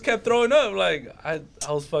shit. He just kept throwing up. Like I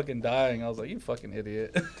was fucking dying. I was like, "You fucking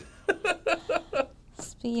idiot."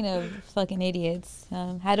 Speaking of fucking idiots,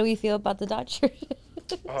 how do we feel about the Dodgers?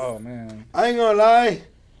 Oh man. I ain't gonna lie.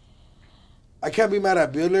 I can't be mad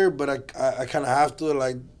at Bueller, but I kind of have to.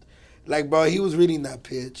 Like, Like, bro, he was reading that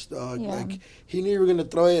pitch, dog. Yeah. Like, he knew you were going to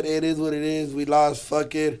throw it. It is what it is. We lost.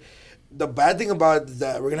 Fuck it. The bad thing about it is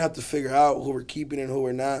that we're going to have to figure out who we're keeping and who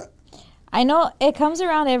we're not. I know it comes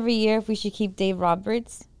around every year if we should keep Dave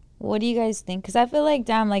Roberts. What do you guys think? Because I feel like,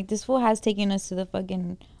 damn, like, this fool has taken us to the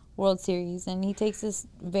fucking World Series, and he takes us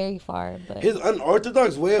very far. But His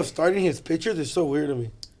unorthodox way of starting his pitchers is so weird to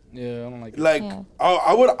me. Yeah, I don't like it. Like, Yeah.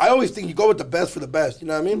 I always think you go with the best for the best. You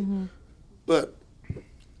know what I mean? Mm-hmm. But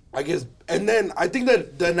I guess, and then I think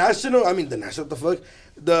that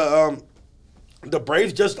the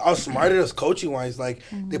Braves just outsmarted us coaching wise. Like,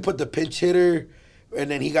 they put the pinch hitter, and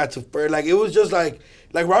then he got to first. Like, it was just like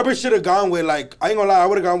Robert should have gone with, like, I ain't gonna lie, I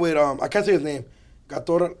would have gone with I can't say his name.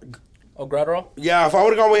 Oh, Gratterall? Yeah, if I would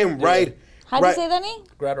have gone with him, right. how do you say that name?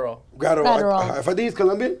 Gratterall. Gratterall. If I think he's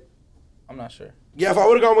Colombian. I'm not sure. Yeah, if I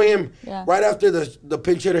would have gone with him Yeah. right after the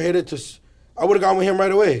pinch hitter hit it I would have gone with him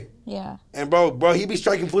right away. Yeah. And bro, he be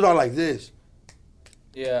striking fools out like this.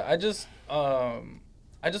 Yeah, I just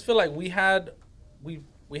feel like we had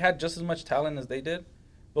just as much talent as they did,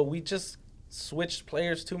 but we just switched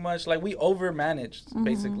players too much. Like, we overmanaged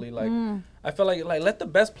basically. Like, I feel like let the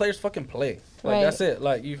best players fucking play. Like, Right. that's it.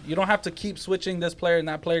 Like, you don't have to keep switching this player and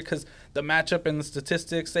that player because the matchup and the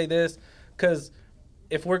statistics say this. Because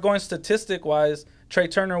if we're going statistic wise, Trey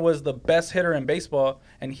Turner was the best hitter in baseball,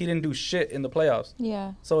 and he didn't do shit in the playoffs.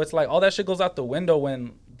 Yeah. So it's like all that shit goes out the window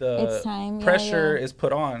when the It's time, yeah, pressure yeah. is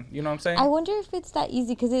put on. You know what I'm saying? I wonder if it's that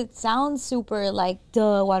easy because it sounds super like,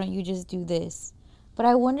 duh, why don't you just do this? But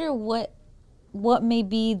I wonder what may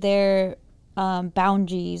be their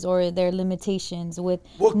boundaries or their limitations with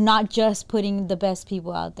Well- not just putting the best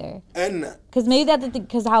people out there. And Because maybe that's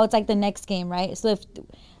because how it's like the next game, right? So if,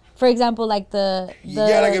 for example, like the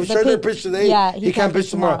yeah, like if the Scherzer pitch- pitched today, yeah, he can't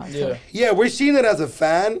pitch tomorrow. So- Yeah. Yeah, we're seeing it as a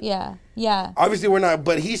fan. yeah, yeah, Obviously, we're not,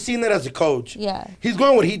 but he's seen it as a coach. yeah. He's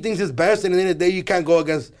going what he thinks is best, and at the end of the day, you can't go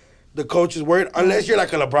against the coach's word unless you're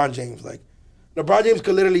like a LeBron James. Like, LeBron James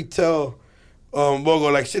could literally tell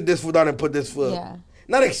Bogo, like, sit this foot down and put this foot. Yeah.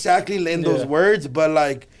 Not exactly in those Yeah. words,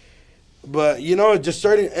 but you know, just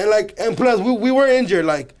certain, and plus, we were injured.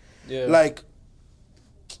 Like, Yeah. like,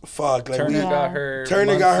 fuck. Like, Turner Yeah. got hurt.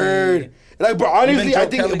 Turner got Muncy. hurt. Like, bro, honestly, Even Joe I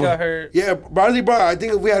think Kelly got hurt. Yeah, honestly, bro, I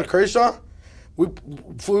think if we had Kershaw, we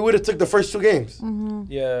would have took the first 2 games. Mm-hmm.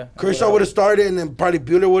 Yeah. Kershaw would have started, and then probably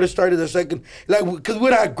Buehler would have started the second. Like, because we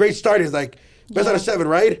would have had great starters, like best out of 7,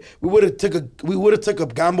 right? We would have took a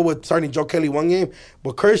gamble with starting Joe Kelly 1 game,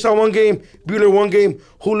 but Kershaw 1 game, Buehler 1 game,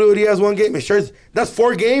 Julio Diaz 1 game, and Scherzer. That's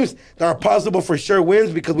 4 games that are possible for sure wins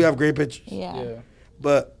because we have great pitchers. Yeah. Yeah.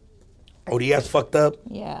 But Diaz fucked up.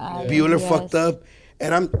 Yeah. Bueller yes. fucked up,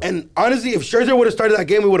 and honestly, if Scherzer would have started that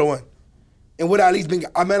game, we would have won, and would have at least been.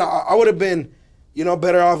 I mean, I would have been, you know,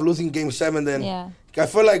 better off losing Game 7 than. Yeah. I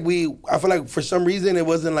feel like for some reason it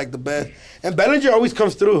wasn't like the best, and Bellinger always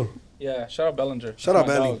comes through. Yeah. Shout out Bellinger. Shout That's out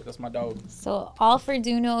my Belly. dog. That's my dog. So all for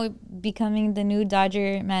Duno becoming the new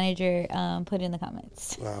Dodger manager, put in the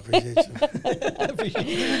comments. I appreciate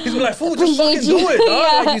you. He's like, fool, just fucking Appreciate do you. it, dog.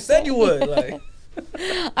 Yeah. Like you said you would. Like,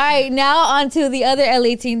 All right, now on to the other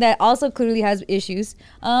LA team that also clearly has issues.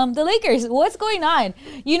 The Lakers. What's going on?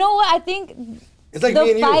 You know what? I think It's like the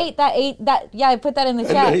me and fight I put that in the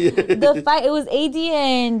chat. The fight, it was AD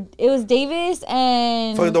and it was Davis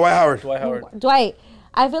and you. Fuck Dwight Howard. Dwight Howard. Dwight.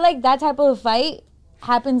 I feel like that type of fight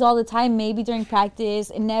happens all the time, maybe during practice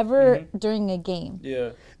and never during a game. Yeah.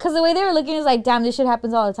 Because the way they were looking is like, damn, this shit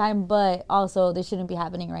happens all the time, but also this shouldn't be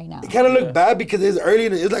happening right now. It kind of looked bad because it's early.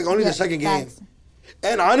 It's like only the second game. Facts.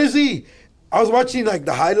 And honestly, I was watching like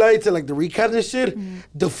the highlights and like the recaps and shit.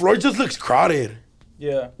 The floor just looks crowded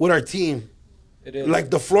Yeah. with our team. It is. Like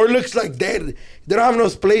the floor looks like they don't have no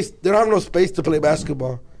space. They don't have no space to play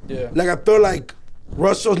basketball. Yeah. Like I feel like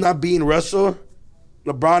Russell's not being Russell,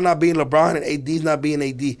 LeBron not being LeBron, and AD's not being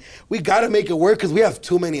AD. We gotta make it work because we have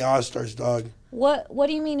too many All-Stars, dog. What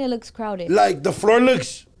do you mean it looks crowded? Like the floor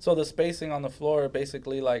looks. So the spacing on the floor,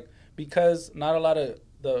 basically, like, because not a lot of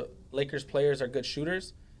the Lakers players are good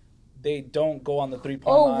shooters, they don't go on the 3-point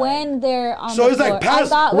line. when they're on So the it's like floor. pass, I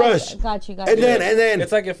thought, rush. Got you. And then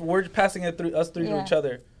It's like if we're passing it through us three to Yeah. each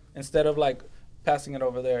other instead of like passing it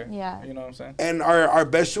over there. Yeah. You know what I'm saying? and our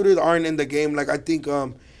best shooters aren't in the game. Like I think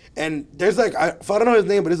and there's like I don't know his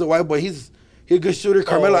name, but he's a white boy. He's a good shooter.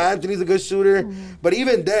 Carmelo Anthony's a good shooter. But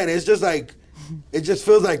even then, it's just like it just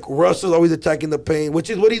feels like Russell's always attacking the paint, which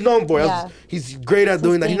is what he's known for. Yeah. He's great at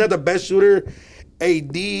doing that. He's thing. not the best shooter.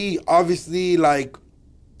 AD, obviously, like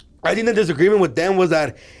I think the disagreement with them was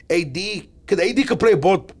that AD, because AD could play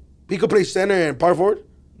both. He could play center and power forward.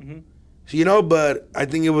 So, you know, but I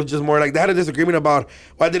think it was just more like they had a disagreement about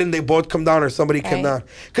why didn't they both come down or somebody came Right. down.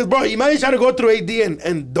 Because, bro, imagine trying to go through AD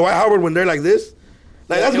and Dwight Howard when they're like this.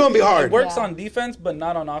 Like, that's going to be hard. It works Yeah. on defense, but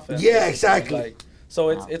not on offense. Yeah, exactly. Like, so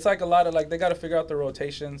it's like a lot of, like, they got to figure out the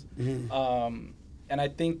rotations. And I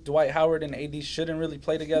think Dwight Howard and AD shouldn't really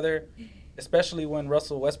play together, especially when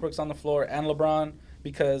Russell Westbrook's on the floor and LeBron,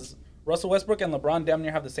 because Russell Westbrook and LeBron damn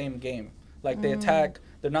near have the same game. Like, they attack.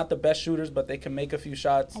 They're not the best shooters, but they can make a few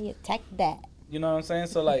shots. I attack that. You know what I'm saying?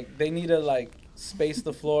 So, like, they need to, like, space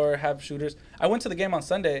the floor, have shooters. I went to the game on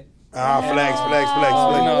Sunday. Ah, flex. no,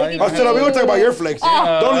 Oh, you know, so we're going to talk about your flex.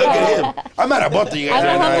 Don't look at him. I'm mad at both of you guys.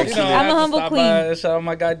 I'm a right humble now, queen. actually. I'm a humble Stop queen. by, shout out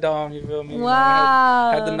my guy Dom, you feel me? You know,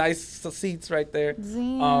 Wow. had the nice seats right there.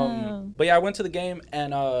 Damn. But yeah, I went to the game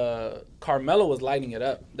and Carmelo was lighting it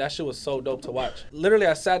up. That shit was so dope to watch. Literally,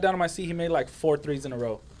 I sat down on my seat. He made like 4 threes in a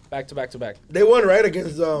row, back to back to back. They won, right,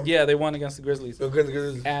 against Yeah, they won against the Grizzlies. Because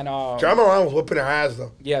And John Moran was whooping her ass,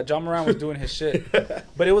 though. yeah, John Moran was doing his shit.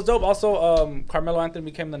 But it was dope. Also, Carmelo Anthony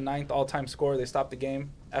became the 9th all-time scorer. They stopped the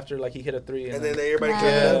game after like he hit a 3. And then everybody Nice. came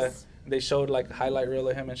yeah, in. they showed like a highlight reel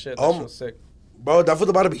of him and shit. That Oh. shit was sick. Bro, that was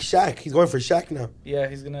about to be Shaq. He's going for Shaq now. Yeah,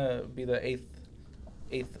 he's gonna be the eighth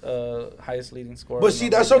highest leading scorer. But see,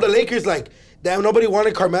 that's how the Lakers, like, damn, nobody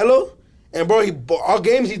wanted Carmelo. And, bro, all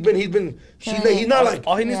games he's been he's not like...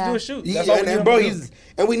 all he needs to do Yeah. is shoot. He, That's all we and, need and him bro, to do.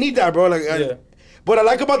 and we need that, bro. Like, Yeah. What I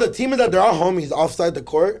like about the team is that they're all homies offside the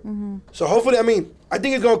court. So hopefully, I mean, I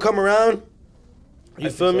think it's gonna come around. You I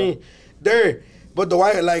feel think me? But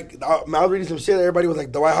Dwight, like, I was reading some shit. Everybody was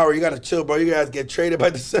like, Dwight Howard, you gotta chill, bro. You guys get traded by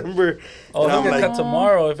December. Oh, and he'll I'm get like, cut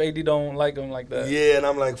tomorrow if AD don't like him like that. yeah, and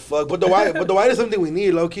I'm like, fuck. But Dwight is something we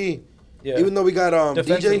need, low key. Yeah. Even though we got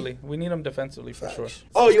Defensively, DJ. we need him defensively for sure.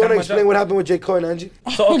 Oh, It's you want kinda to my explain job. what happened with J. Cole and Angie?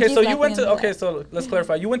 So okay, Keep so you laughing went to into okay, that. so let's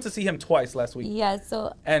clarify. You went to see him twice last week, Yeah,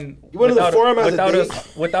 so and You went to the forum as a without date?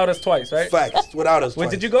 without us twice, right? Facts. Without us. Wait,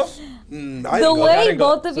 twice. did you go? I the didn't go. way didn't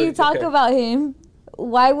go. both of So, you talk okay. about him,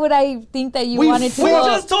 why would I think that you We wanted to We We go?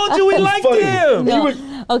 just told you we liked funny. him. You No.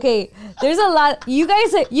 were- Okay, there's a lot. You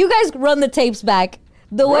guys run the tapes back.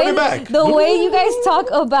 The Run way it back. the way you guys talk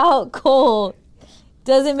about Cole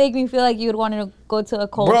doesn't make me feel like you would want to go to a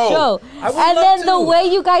Cole Bro, show. I would And love then to. the way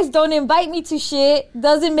you guys don't invite me to shit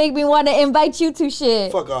doesn't make me want to invite you to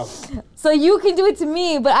shit. Fuck off. So you can do it to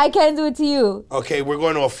me, but I can't do it to you. Okay, we're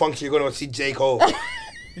going to a function. You're going to see J. Cole.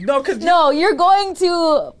 No, cause No, you're going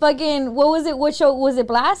to fucking what was it? What show was it?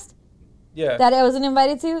 Blast yeah, that I wasn't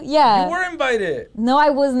invited to? Yeah. you were invited. No, I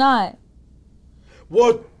was not.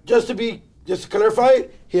 Well, just to clarify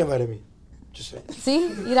it, he invited me. Just saying. See,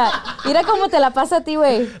 mira cómo te la pasa a ti,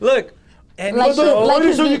 güey. Look, any Like So, the- show, like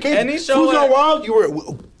so his- you came. any show Who's at- Not Wild?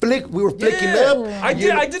 We were flicking yeah, up. I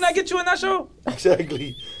did. I did not get you in that show.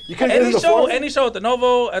 Exactly. You couldn't get in Any the show, forum? any show at the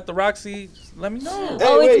Novo, at the Roxy, just let me know. Hey,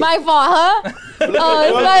 Oh, wait. it's my fault, huh? Oh,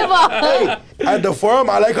 it's my fault. Hey, at the forum,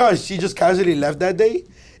 I like how she just casually left that day.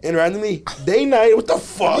 And randomly, day night, what the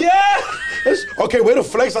fuck? Yeah. Okay, way to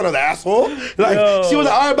flex on her, the asshole. Like, Yo. she was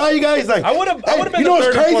like, all right, bye, you guys. Like, I would've been you know the what's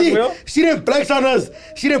third and crazy? fourth wheel. She didn't flex on us.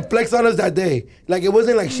 She didn't flex on us that day. Like, it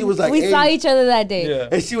wasn't like she was like, We hey. saw each other that day. Yeah.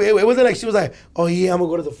 And it wasn't like she was like, oh yeah, I'm gonna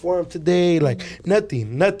go to the forum today. Like,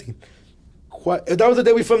 nothing. What? That was the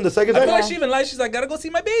day we filmed the second I time? feel like she even lied. She's like, gotta go see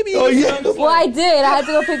my baby. Oh, yeah. I'm just Well, I like, did. I had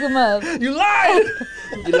to go pick him up. you lied.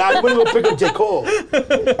 You lied. I'm gonna go pick up J. Cole.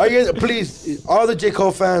 Are you, please, all the J.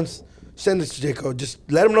 Cole fans, send this to J. Cole. Just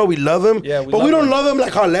let him know we love him. Yeah, we but love we don't him. love him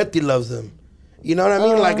like how Letty loves him. You know what I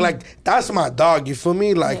mean? Like that's my dog. You feel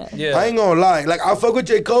me? Like Yeah. I ain't gonna lie. Like I fuck with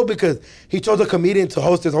J. Cole because he chose a comedian to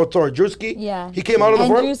host his whole tour. Drewski. Yeah. He came out on the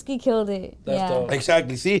And forum. Drewski killed it. That's yeah. dope.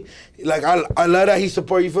 Exactly. See, like I love that he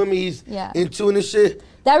support. You feel me? He's Yeah. in tune and shit.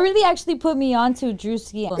 That really actually put me on to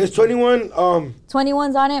Drewski. It's 21.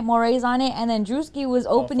 21's on it, Moray's on it, and then Drewski was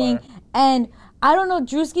opening, fire. and I don't know,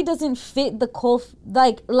 Drewski doesn't fit the Cole,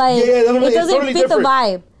 like Yeah, that's what I mean. it It's doesn't totally fit different. the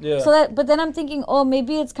vibe. Yeah. So that, but then I'm thinking, oh,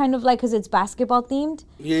 maybe it's kind of like because it's basketball themed.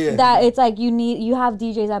 Yeah. That it's like you have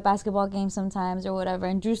DJs at basketball games sometimes or whatever,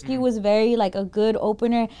 and Drewski was very like a good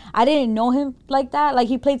opener. I didn't know him like that. Like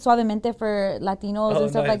he played Suavemente for Latinos Oh, and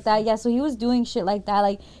stuff nice. like that. Yeah, so he was doing shit like that.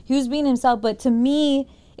 Like he was being himself, but to me,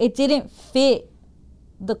 it didn't fit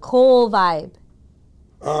the Cole vibe.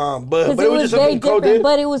 But Because it was just very something Cole different, did.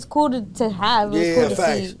 but it was cool to have. It was Yeah, cool to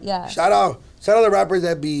facts. see. Yeah. Shout out the rappers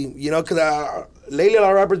that be, you know, because lately a lot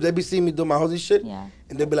of rappers, they be seeing me do my Jose shit. Yeah.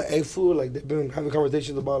 And they be like, hey, fool, like, they've been having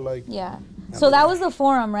conversations about, like. Yeah. So that was the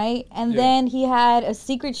Forum, right? And then he had a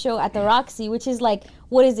secret show at the Roxy, which is like,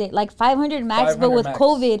 what is it? Like 500 max, but 500 with max.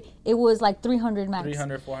 COVID, it was like 300 max.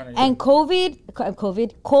 300, 400. And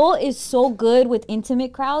Cole is so good with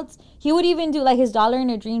intimate crowds. He would even do like his Dollar in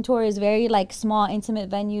a Dream tour is very like small, intimate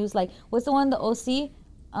venues. Like, what's the one, the OC?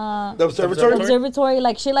 The observatory? Observatory,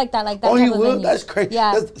 like shit like that. Oh, he type of will? venue. That's crazy.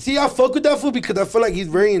 Yeah. See, I fuck with that fool because I feel like he's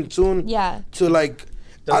very in tune Yeah. to, like.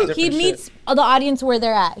 Does He different meets shit. the audience where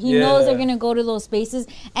they're at. He knows they're Yeah. gonna go to those spaces,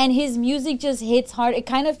 and his music just hits hard. It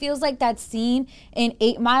kind of feels like that scene in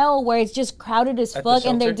 8 Mile where it's just crowded as At the fuck,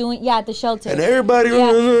 and they're shelter? doing at the shelter. And everybody.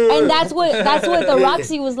 Yeah. And that's what the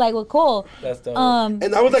Roxy was like with Cole. That's dope. And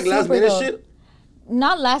that was like last super minute dope. shit.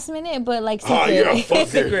 Not last minute, but like secret. Oh, you're a fucker.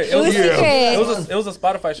 Secret. It was secret. It was a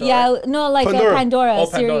Spotify show. Yeah, Right? no, like Pandora. Pandora, Oh,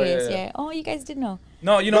 Pandora, Sirius, yeah, yeah, yeah. Oh, you guys did know.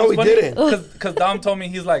 No, you know No, what's we funny? didn't. Because Dom told me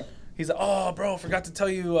he's like, oh, bro, forgot to tell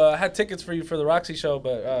you, I had tickets for you for the Roxy show,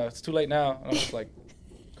 but it's too late now. And I was like,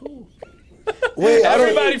 cool. Wait, I don't.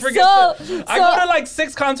 Everybody forgets. I go to like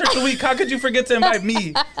 6 concerts a week. How could you forget to invite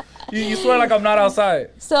me? You swear like I'm not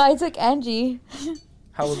outside. So I took Angie,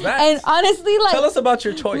 How was that? and honestly, like Tell us about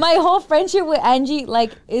your choice. my whole friendship with Angie,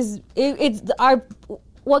 like, it's our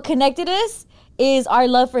what connected us is our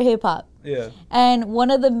love for hip hop. Yeah. And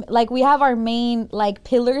one of the like we have our main like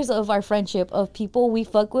pillars of our friendship of people we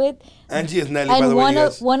fuck with, Angie is Nelly, by and the way, one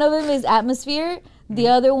yes. of them is Atmosphere, the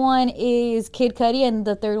other one is Kid Cudi, and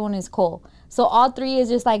the third one is Cole. So all three is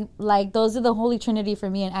just like those are the holy trinity for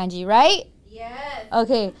me and Angie, right? Yes.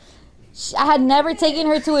 Okay. I had never taken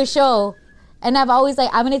her to a show, and I've always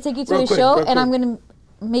like I'm gonna take you to Real a quick, show, real and I'm quick. gonna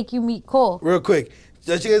make you meet Cole. Real quick.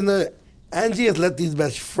 Just so you guys know, Angie is Letty's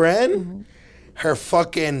best friend, her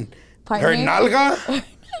fucking, Partner. her nalga,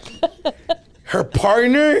 her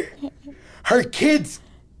partner, her kid's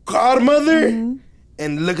godmother,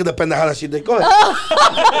 and look at the pendejada she did. Go ahead.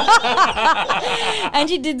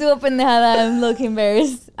 Angie did do up in the hell. I'm low-key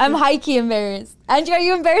embarrassed. I'm high-key embarrassed. Angie, are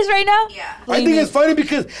you embarrassed right now? Yeah. I think it's funny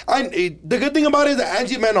because the good thing about it is that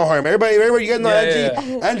Angie meant no harm. Everybody, you guys know Yeah,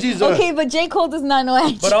 Angie. yeah. Ange's Okay, but J. Cole does not know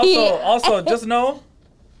Angie. But also, just know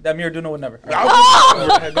that Miraduno would never. Go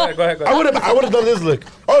ahead. I would have done this look.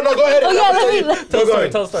 Oh no, go ahead. Oh, yeah, let me- Tell Go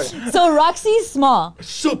the ahead. story. So Roxy's small.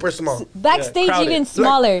 Super small. Backstage crowded. even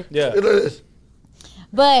smaller. Yeah. Look at this.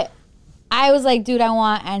 But I was like, dude, I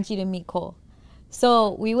want Angie to meet Cole.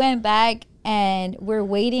 So we went back and we're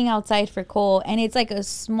waiting outside for Cole, and it's like a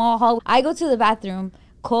small hall. I go to the bathroom,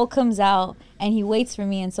 Cole comes out and he waits for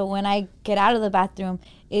me. And so when I get out of the bathroom,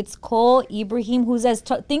 it's Cole, Ibrahim, who's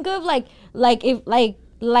think of like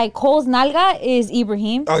Cole's nalga is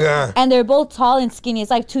Ibrahim. Okay. And they're both tall and skinny.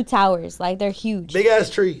 It's like 2 towers. Like they're huge. Big ass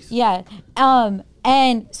trees. Yeah.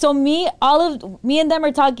 And so me and them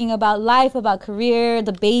are talking about life, about career,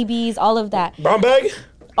 the babies, all of that. Brown bag?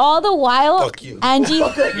 All the while, Fuck you. Angie,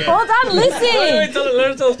 hold on, Wait, listen. let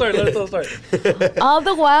her tell the story. All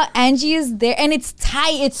the while, Angie is there, and it's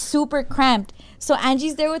tight. It's super cramped. So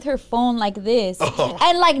Angie's there with her phone like this,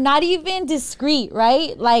 and like not even discreet,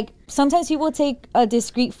 right? Like sometimes people take a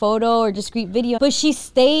discreet photo or discreet video, but she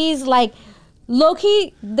stays like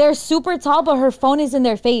low-key. They're super tall, but her phone is in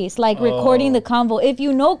their face, like recording the convo. If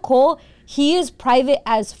you know Cole, he is private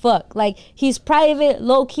as fuck. Like he's private,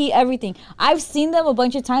 low-key, everything. I've seen them a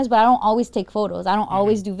bunch of times, but I don't always take photos. I don't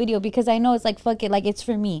always do video because I know it's like fuck it, like it's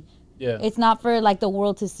for me. Yeah. It's not for like the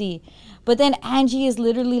world to see. But then Angie is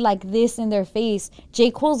literally like this in their face.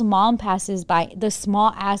 J. Cole's mom passes by the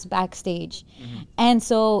small ass backstage. And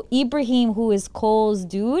so Ibrahim, who is Cole's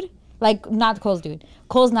dude, like not Cole's dude,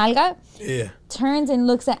 Cole's nalga, Yeah. turns and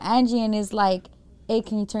looks at Angie and is like, hey,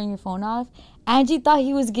 can you turn your phone off? Angie thought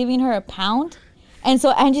he was giving her a pound. And so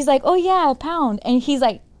Angie's like, oh yeah, a pound. And he's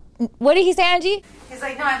like, what did he say, Angie? He's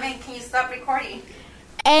like, no, I meant, can you stop recording?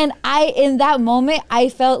 And in that moment, I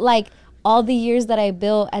felt like all the years that I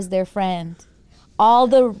built as their friend, all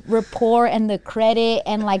the rapport and the credit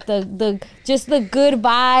and like the just the good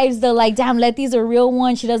vibes, the like, damn, Letty's a real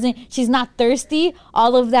one. She's not thirsty.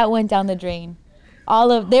 All of that went down the drain.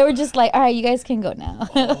 They were just like, all right, you guys can go now.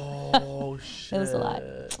 Oh shit. It was a lot.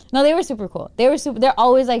 No, they were super cool. They're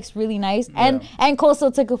always like really nice. And Cole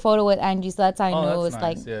still took a photo with Angie, so that's how I knew it was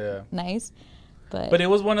nice. like Yeah. Nice. But it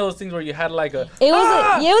was one of those things where you had like a. It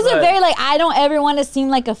was a But- very like I don't ever want to seem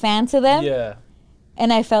like a fan to them, Yeah.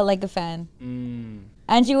 and I felt like a fan. Mm.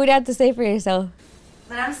 Angie, what do you have to say for yourself?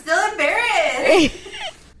 But I'm still embarrassed.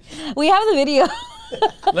 We have the video.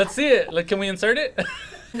 Let's see it. Like, can we insert it?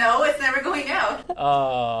 No, it's never going out.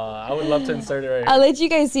 I would love to insert it right I'll here. let you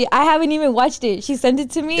guys see. I haven't even watched it. She sent it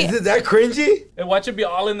to me. Is it that cringy? And watch it be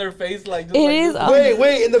all in their face, like. Just It like is. this.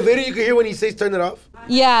 Wait. In the video, you can hear when he says turn it off.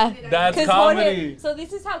 Yeah. That's 'Cause comedy. So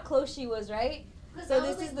this is how close she was, right? So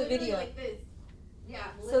this is the video. Like this. Yeah.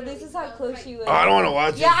 So this is how close she was. Oh, I don't want to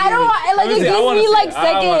watch it. Yeah, I don't want. Like Let it me see. I gives wanna me see like it.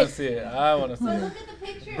 I want to second. see it. I want to see But it. look at the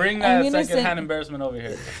picture. Bring I'm that gonna second-hand send- embarrassment over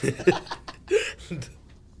here.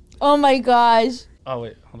 Oh my gosh. Oh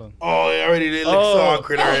wait, hold on. Oh, it already did look so Oh.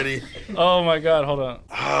 awkward already. Oh my God, hold on.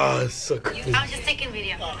 Oh, it's so cringy. I'm just taking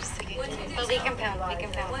video. I'm just taking video. But we can pound. We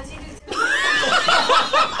can pound.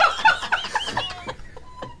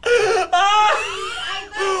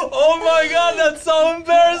 Oh my God, that's so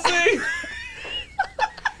embarrassing.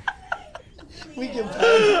 We can pound.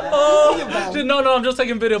 Oh, no, I'm just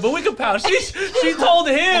taking video, but we can pound. She told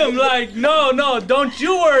him like, no, don't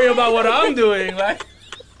you worry about what I'm doing. Like,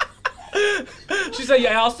 she said,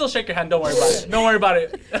 yeah, I'll still shake your hand. Don't worry about it. Don't worry about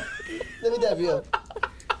it. Let me dab you up.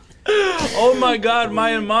 Oh my God,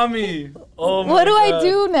 Maya and mommy. Oh my What do I God.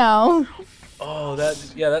 do now? Oh,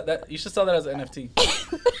 that you should sell that as an NFT.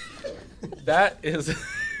 That is,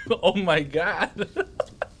 oh my God.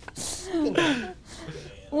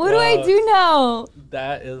 What do I do now?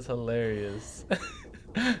 That is hilarious.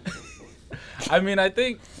 I mean, I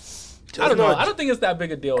think I Just don't know. know- I don't think it's that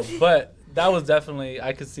big a deal, but that was definitely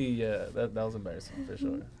I could see. Yeah, that was embarrassing for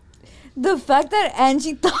sure. The fact that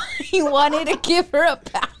Angie thought he wanted to give her a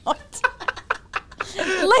pound.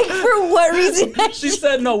 Like for what reason? She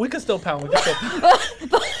said, "No, we can still pound. We can still pound."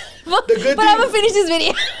 but The good I'm gonna thing- finish this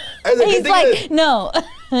video. Hey, the And good he's thing like, is- no,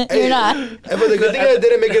 you're not. Hey, but the good thing is, it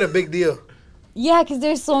didn't make it a big deal. Yeah, because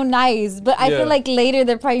they're so nice. But I Yeah. feel like later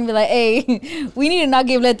they're probably gonna be like, hey, we need to not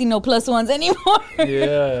give Latino plus ones anymore.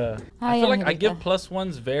 Yeah, I Hi, feel like I Angelita. give plus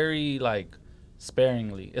ones very like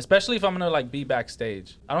sparingly, especially if I'm gonna like be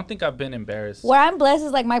backstage. I don't think I've been embarrassed. Where I'm blessed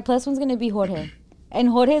is like my plus one's gonna be Jorge. And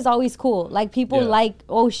Jorge is always cool. Like people Yeah. like,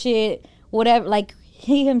 oh shit, whatever. Like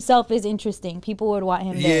he himself is interesting. People would want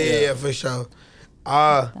him there. Yeah, for sure.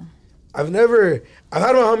 I've had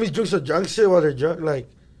my homies drink some drunk shit while they're drunk, like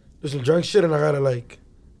do some drunk shit, and I gotta like,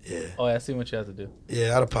 Oh, yeah, I see what you have to do.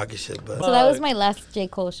 out of pocket shit. But So that was my last J.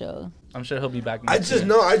 Cole show. I'm sure he'll be back. I next just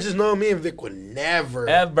year. know me and Vic would never.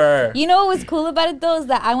 Ever. You know what was cool about it though is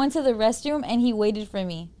that I went to the restroom and he waited for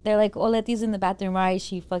me. They're like, "Oh, Letty's in the bathroom, right?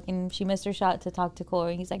 She missed her shot to talk to Cole."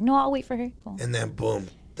 And he's like, "No, I'll wait for her." Cool. And then boom,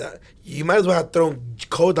 you might as well have thrown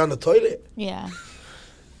Cole down the toilet. Yeah.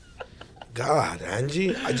 God,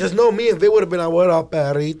 Angie, I just know me and Vic would have been like, "What up,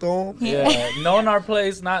 perrito?" Yeah, no in our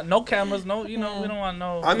place, no cameras, no, we don't want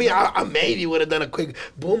no. I mean, I maybe would have done a quick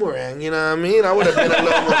boomerang. You know what I mean? I would have been a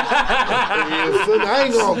little more. You feel me? I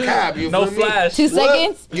ain't gonna cap. You No feel flash. 2 me?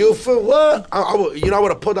 seconds. What? You feel what? I would, I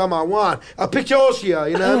would have put down my wand. I picked your Oshia,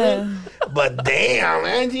 you know what I mean? But damn,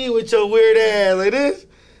 Angie, with your weird ass like this.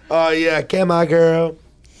 Oh yeah, get my girl.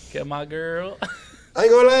 Get my girl. I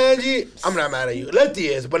ain't gonna lie, Angie. I'm not mad at you. Letty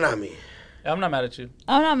is, but not me. I'm not mad at you.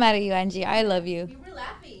 I'm not mad at you, Angie. I love you. You were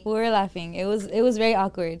laughing. We were laughing. It was very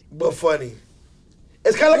awkward. But funny.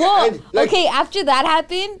 It's kind of like, Well, Angie, like okay, after that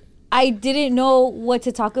happened, I didn't know what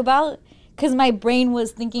to talk about because my brain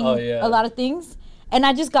was thinking Oh, yeah. a lot of things. And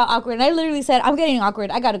I just got awkward. And I literally said, I'm getting awkward.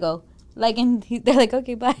 I gotta go. Like, and they're like,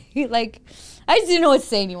 okay, bye. Like, I just didn't know what to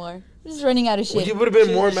say anymore. Just running out of shit. you would have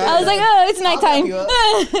been more mad. I was like, oh, it's I'll dap you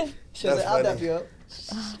nighttime. She was That's like, I'll funny. dap you up.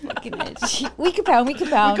 Fucking bitch. We could pound. We can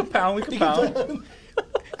pound.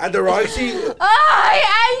 At the Roxy, Oh,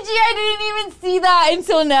 Angie, I didn't even see that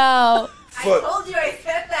until now. I fuck, told you I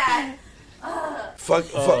said that. fuck,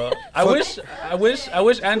 fuck. I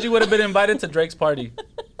wish Angie would have been invited to Drake's party.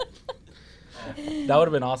 That would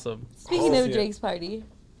have been awesome. Speaking Oh, of yeah. Drake's party.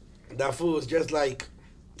 That fool was just like.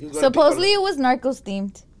 he was going to Supposedly it was Narcos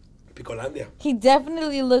themed. Picolandia. He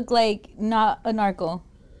definitely looked like not a narco.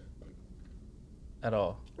 At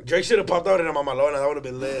all. Drake should have popped out in a Mamalona. That would have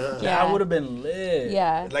been lit, huh? Yeah. That would have been lit.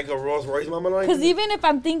 Yeah. Like a Rolls Royce Mamalona. Because even if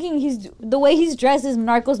I'm thinking the way he's dressed is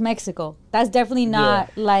Narcos Mexico. That's definitely not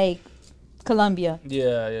like Colombia.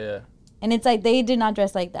 Yeah. And it's like they did not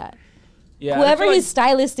dress like that. Yeah. I Whoever feel his like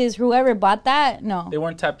stylist is, whoever bought that, no. they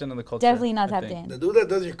weren't tapped into the culture. Definitely not I tapped think. in. The dude that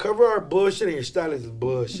does your cover art bullshit and your stylist is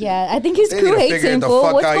bullshit. Yeah, I think his They need crew to hates figure it him, the fool.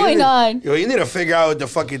 fuck What's out. going on? Yo, you need to figure out the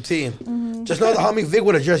fucking team. Just know the homie Vic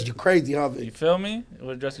would have dressed you crazy, huh, You Vic? feel me? It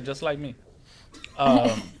would dress you just like me.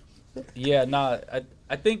 Yeah, nah.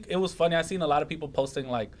 I think it was funny. I seen a lot of people posting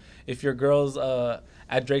like, if your girl's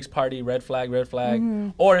at Drake's party, red flag,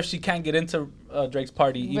 or if she can't get into Drake's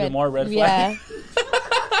party, even more red flag. Yeah.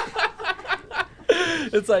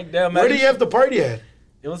 It's like, damn, man. Where do you have the party at?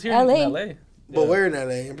 It was here LA. in LA. But Yeah. where in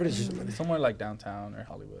LA? I'm pretty sure somebody. Somewhere like downtown or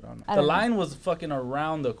Hollywood. I don't know. I The don't know. line was fucking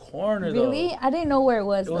around the corner Really? though. I didn't know where it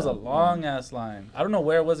was. It was a though. long ass line. I don't know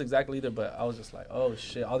where it was exactly either, but I was just like, oh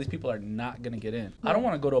shit, all these people are not gonna get in. I don't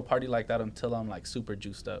want to go to a party like that until I'm like super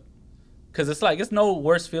juiced up. Cause it's like, it's no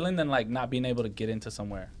worse feeling than like not being able to get into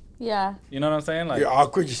somewhere. Yeah. You know what I'm saying? Like, You're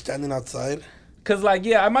awkward just standing outside. cause like,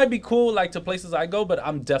 yeah, I might be cool like to places I go, but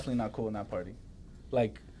I'm definitely not cool in that party.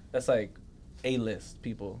 Like, that's like A-list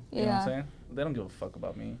people. You know what I'm Yeah. saying? They don't give a fuck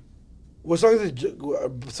about me. What songs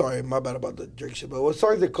did sorry, my bad about the Drake shit, but what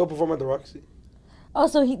songs did Cole perform at the Roxy? Oh,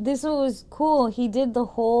 so this was cool. He did the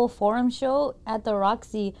whole forum show at the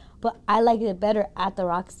Roxy, but I liked it better at the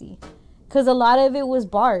Roxy. Because a lot of it was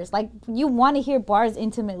bars. Like, you want to hear bars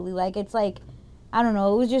intimately. Like, it's like, I don't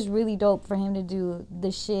know. It was just really dope for him to do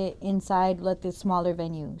the shit inside, like, this smaller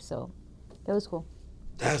venue. So, it was cool.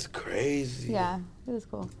 That's crazy. Yeah, it was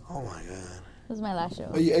cool. Oh my god. It was my last show.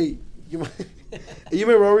 Hey, you you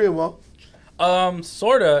met Rory and Mo?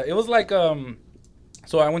 Sorta. It was like,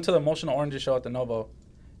 so I went to the Emotional Oranges show at the Novo.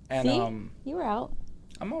 And, See? You were out.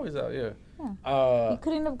 I'm always out, yeah. You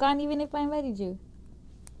couldn't have gone even if I invited you.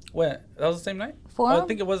 When? That was the same night? Forum? I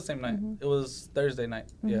think it was the same night. It was Thursday night,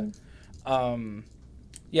 yeah.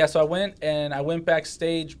 Yeah, so I went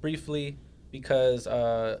backstage briefly because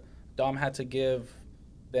Dom had to give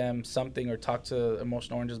them something or talk to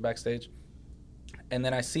Emotional Oranges backstage. And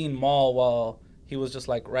then I seen Maul while he was just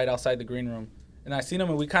like right outside the green room. And I seen him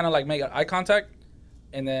and we kind of like make eye contact.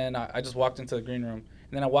 And then I just walked into the green room.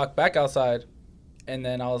 And then I walked back outside. And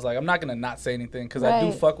then I was like, I'm not going to not say anything because I do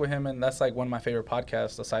Right. fuck with him. And that's like one of my favorite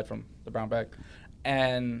podcasts aside from the Brown Bag.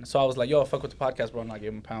 And so I was like, yo, fuck with the podcast, bro. And I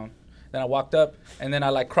gave him a pound. Then I walked up and then I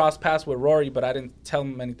like crossed paths with Rory, but I didn't tell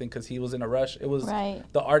him anything because he was in a rush. It was Right.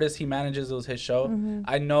 the artist he manages. It was his show.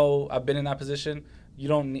 I know I've been in that position. You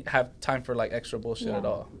don't have time for like extra bullshit at Yeah.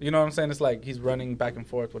 all. You know what I'm saying? It's like he's running back and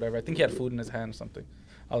forth, whatever. I think he had food in his hand or something.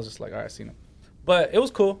 I was just like, all right, I seen him. But it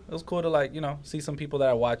was cool. It was cool to like, you know, see some people that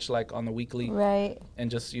I watch like on the weekly Right. and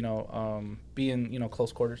just, you know, be in, you know,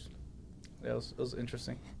 close quarters. Yeah, it was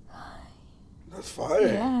interesting. That's fire.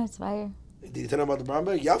 Yeah, it's fire. Did you tell them about the Brown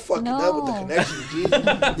Bag? Y'all fucking No. up with the connection, G.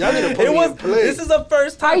 Y'all need to put It me was, in play. this is the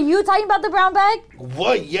first Are time. you talking about the brown bag?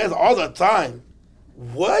 What? Yes, all the time.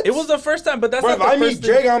 What? It was the first time, but that's Bro, not if the I first meet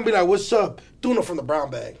thing. Drake, I'm gonna be like, what's up? Tuna from the Brown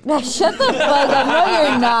Bag. Shut the fuck up. No,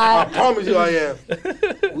 you're I not. promise you I am.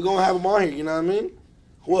 We're gonna have him on here, you know what I mean?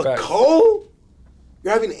 What, Facts. Cole?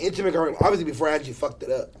 You're having an intimate conversation. Obviously, before Angie fucked it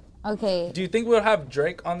up. Okay. Do you think we'll have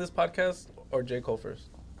Drake on this podcast or J. Cole first?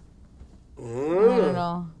 I don't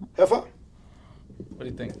know. Heffa? What do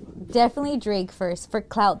you think? Definitely Drake first. For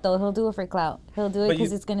clout, though. He'll do it for clout. He'll do it But you-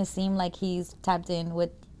 because it's going to seem like he's tapped in with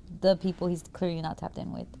the people he's clearly not tapped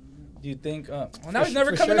in with. Do you think? Well, now he's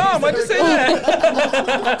never for coming sure. on. Why'd you say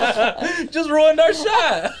that? Just ruined our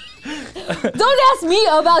shot. Don't ask me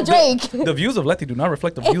about Drake. The views of Letty do not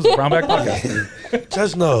reflect the views of Brown Bag Podcast.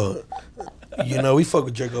 Just know, you know, we fuck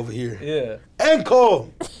with Drake over here. Yeah. And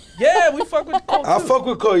Cole. Yeah, we fuck with Cole. I too. fuck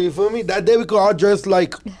with Cole, you feel me? That day we could all dress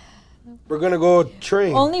like we're gonna go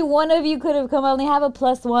train. Only one of you could have come. I only have a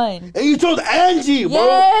 +1. And you chose Angie, bro.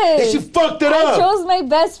 Yes. And she fucked it I up. chose my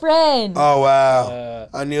best friend. Oh, wow.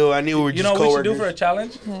 I knew we were You just know what we should coworkers. do for a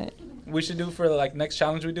challenge? We should do for the like next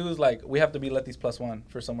challenge we do is like we have to be Letty's +1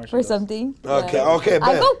 for somewhere. she For goes. something. Okay, Yeah. okay, I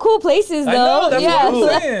bet. go cool places, though. I know that's yeah.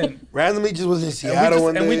 what I'm saying. Randomly just was in Seattle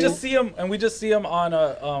one day. And we just see him on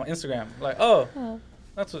Instagram. Like, oh,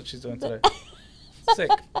 that's what she's doing today. Sick.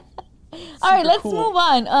 All right, let's cool. move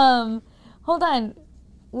on. Hold on.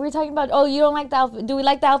 We were talking about, you don't like the outfit. Do we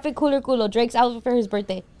like the outfit? Cooler Culo. Drake's outfit for his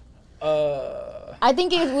birthday. I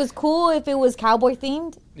think it was cool if it was cowboy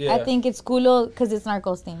themed. Yeah. I think it's cool because it's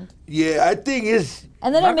Narcos themed. Yeah, I think it's...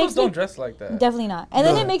 And then it Narcos makes don't me dress like that. definitely not. And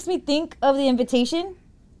then No. it makes me think of the invitation.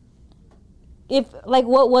 If like,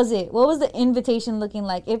 what was it? What was the invitation looking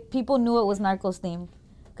like? If people knew it was Narcos themed,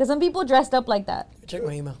 because some people dressed up like that. Check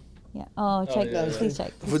my email. Yeah. Oh, check. yeah, yeah. Please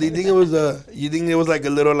check. But do you think it was you think it was like a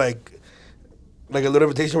little like a little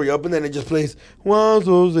invitation where you open it and it just plays "One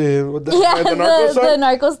Soul Sing" with the, Yeah, like the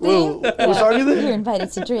Narcos theme. What song is You're it? invited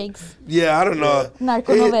to Drake's. Yeah, I don't know.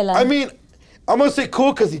 Narconovela. I mean, I'm gonna say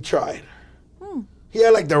cool because he tried. He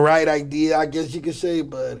had like the right idea, I guess you could say,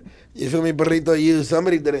 but you feel me, burrito?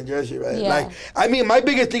 Somebody didn't dress you right. Yeah. Like, I mean, my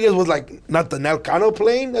biggest thing was like not the Nelcano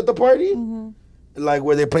playing at the party, like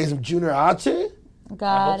where they playing some Junior H.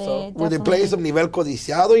 Got hope so. it. Where they play some nivel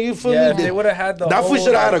codiciado, you feel Yeah, me? if they would have had the That fool whole,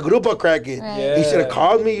 should have had a grupo cracking. Right. Yeah. He should have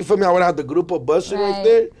called me, you feel me? I would have had the grupo busting right Right.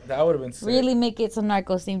 there. That would have been sick. Really make it some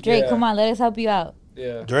Narcos theme. Drake, Yeah. come on, let us help you out.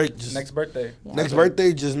 Yeah. Drake, just Next birthday. next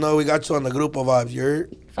birthday, just know we got you on the grupo vibes, you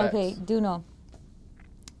heard? Facts. Okay, do know.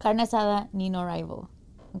 Carne asada, Nino rival.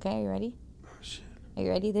 Okay, are you ready? Oh, shit. Are you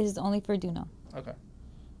ready? This is only for Duno. Okay.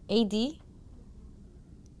 AD.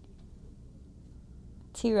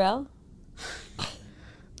 Tyrell.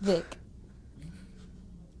 Vic.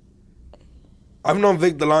 I've known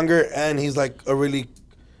Vic the longer, and he's like a really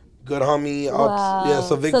good homie. Wow. Yeah,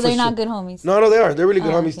 so Vic. So for they're not sure. good homies. No, they are. They're really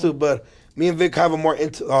good Oh, homies okay. too. But me and Vic have a more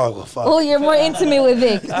into. Oh, well, fuck. Oh, you're more intimate with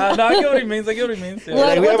Vic. No, I get what he means. I get what he means. Yeah. What,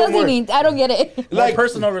 like, we what have a does he more- mean? I don't get it. More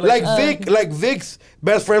personal relationship. Like Vic's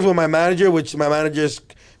best friends with my manager, which my manager's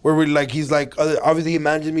where we like he's like obviously he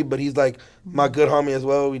manages me, but he's like my good homie as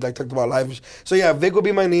well. We like talked about life. So yeah, Vic will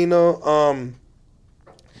be my Nino.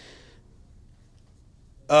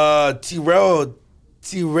 Tyrell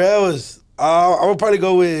is. I would probably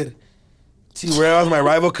go with Tyrell as my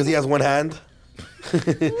rival because he has one hand, and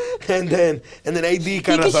then AD He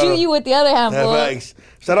kind can of shoot you with the other hand, yeah, boy. thanks.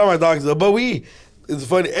 Shout out my dogs though. But it's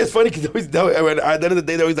funny. It's funny because at the end of the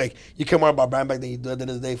day, they're always like, "You care more about brand back than you do at the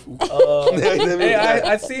end of the day." Fool. Hey,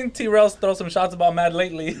 I seen T-Rail throw some shots about Mad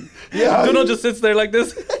lately. Yeah. Duno just sits there like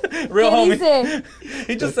this. Real What did homie. he say?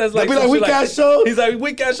 He just says like, They'll be like, some "Weak shit ass show." He's like,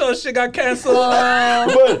 weak ass show. Shit got canceled.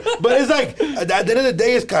 but it's like at the end of the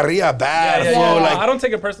day, it's Carilla bad. yeah, fool. yeah. Like, I don't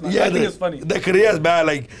take it personally. I think it's funny. The Carilla is bad.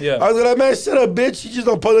 Like, Yeah. I was like, man, shut up, bitch. You just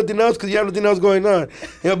don't post nothing else because you have nothing else going on.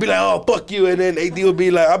 He'll be like, oh, fuck you. And then AD will be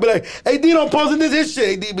like, I'll be like, AD don't post this his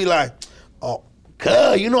shit. AD be like, oh,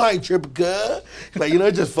 cuh, you know I ain't tripping, cuh. Like,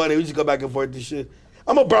 it's just funny. We just go back and forth and shit.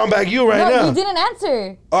 I'm gonna brown bag you right No, now. you didn't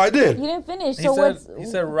answer. Oh, I did. You didn't finish. He So said what's... he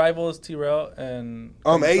said rivals T-Rail and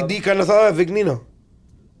AD Canasada, Vic Nino.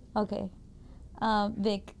 Okay.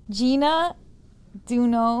 Vic. Gina,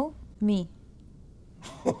 Duno, me.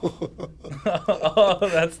 Oh,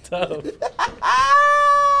 that's tough.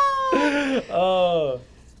 Oh.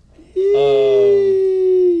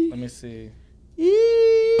 Let me see.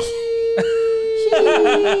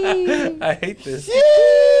 I hate this.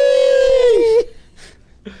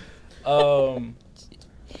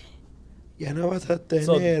 Ya no vas a tener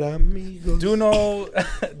So, amigos.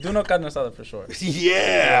 Duno Carne Asada for sure.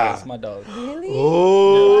 Yeah. That's my dog. Really?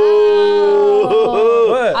 Oh.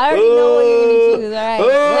 What? I already know what you're gonna choose. All right,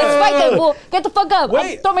 let's fight then. Fool. Get the fuck up.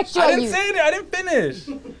 Wait, Don't make sure I didn't you. say it. I didn't finish.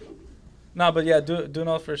 No, but yeah,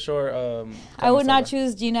 Duno for sure. I would not Carne Asada.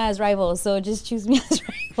 choose Gina as rival, so just choose me as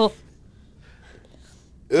rival.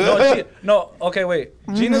 No, okay, wait.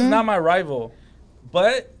 Gina's not my rival,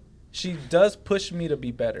 but she does push me to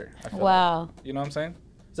be better. I feel Wow. like. You know what I'm saying?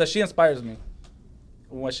 So she inspires me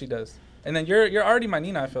in what she does. And then you're already my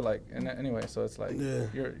Nina, I feel like. And anyway, so it's like Yeah.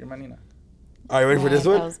 you're my Nina. Are you ready for this That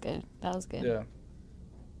one? was good. That was good. Yeah.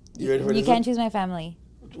 You ready for You this can't one? choose my family.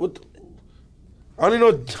 What? I don't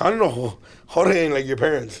know Jorge ain't like your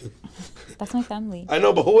parents. That's my family. I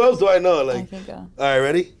know, but who else do I know? Like, Okay, go. all right,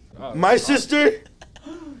 ready? Oh, My sister.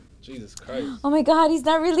 Jesus Christ. Oh my God, he's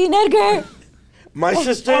not really an Edgar. My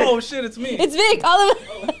sister. Oh shit, it's me. It's Vic. All of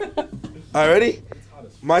it. All right, ready?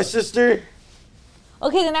 My sister.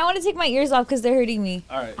 Okay, then I want to take my ears off because they're hurting me.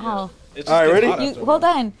 All right. Ow. It just All right, gets ready? hot You, after a hold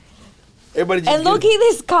while. on. Everybody just And low key,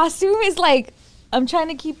 this costume is like, I'm trying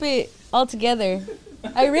to keep it all together.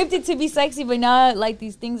 I ripped it to be sexy, but now like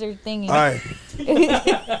these things are thinging. All right.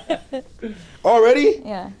 All ready?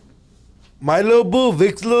 Yeah. My little boo,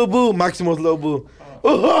 Vic's little boo, Maximo's little boo.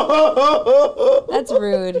 That's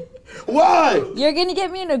rude. Why? You're gonna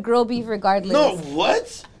get me in a girl beef regardless. No,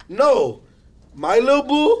 what? No. My little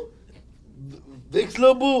boo, Vic's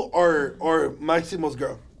little boo, or Maximo's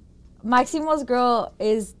girl? Maximo's girl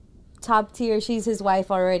is top tier. She's his wife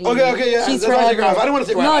already. Okay, yeah. She's that's why I take her forever. off. I didn't want to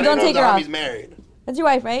take her No, off. I don't didn't take know her the off. homie's married. That's your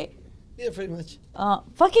wife, right? Yeah, pretty much.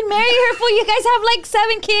 Fucking marry her, fool. You guys have like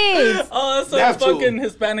 7 kids. Oh, that's You have some to. fucking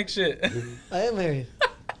Hispanic shit. I am married.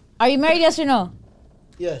 Are you married? Yes or no?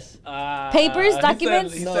 Yes. Papers, He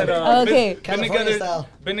documents? He No. said, Okay. Been California together, style.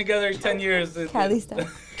 been together 10 years. Cali style.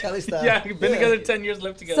 Cali style. Yeah, been together 10 years,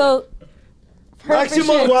 lived together. So, her for Maximo's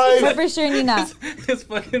sure. wife. Her for sure, Nina. His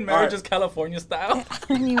fucking marriage Alright. is California style. I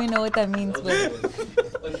don't even know what that means,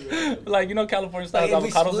 but Like, you know, California style Like has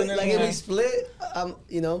if we avocados split, in it. like if Yeah. we split,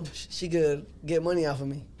 she could get money off of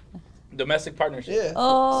me. Domestic partnership. Yeah.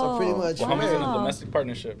 Oh. So pretty much. Well, homies in a Wow. domestic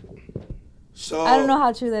partnership. So I don't know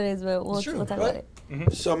how true that is, but we'll true, talk right? about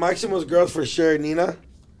it. So Maximo's girls for sure, Nina.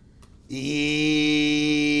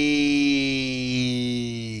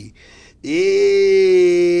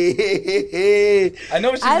 I know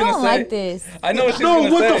what she's I gonna don't say. like this. I know what she's No,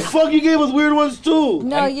 gonna what say. the fuck? You gave us weird ones too.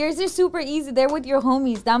 No, yours are super easy. They're with your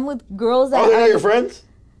homies. I'm with girls that Oh, they're not are your friends?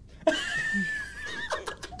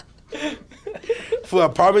 For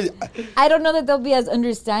probably. I don't know that they'll be as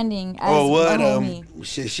understanding as Oh, what? a homie.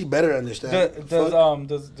 Shit, she better understand.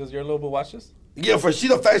 Does your little boo watch this? Yeah, she's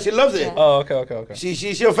a fan. She loves it. Yeah. Oh, okay.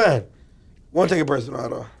 She a fan. Won't take it personal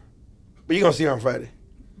at all. But you're gonna see her on Friday.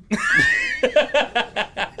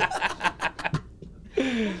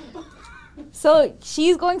 So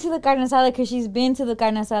she's going to the carne asada because she's been to the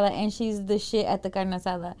carne asada and she's the shit at the carne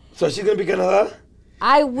asada. So she's gonna be Canada?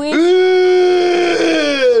 I wish.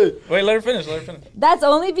 Wait, let her finish. That's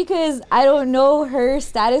only because I don't know her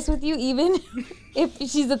status with you, even if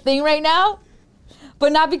she's a thing right now.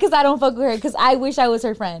 But not because I don't fuck with her, because I wish I was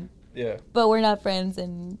her friend. Yeah. But we're not friends,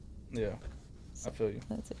 and Yeah. I feel you.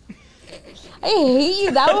 that's it. I hate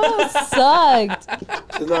you. That one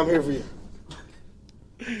sucked. So now I'm here for you.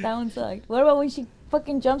 That one sucked. What about when she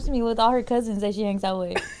fucking jumps me with all her cousins that she hangs out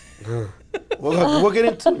with? We'll get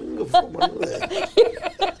into.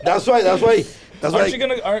 That's why. Aren't you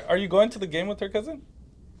gonna? Are you going to the game with her cousin?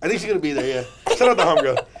 I think she's gonna be there. Yeah. Shout out the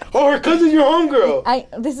homegirl. Oh, her cousin's your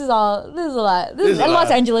homegirl. This is a lot. This is a Los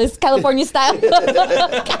lot. Angeles, California style.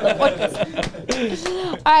 California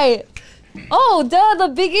style. All right. Oh, duh,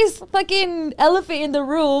 the biggest fucking elephant in the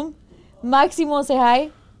room. Maximo, say hi.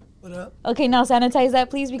 What up? Okay, now sanitize that,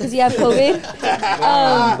 please, because you have COVID.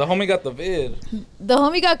 The homie got the vid. The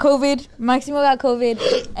homie got COVID. Maximo got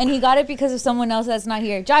COVID. And he got it because of someone else that's not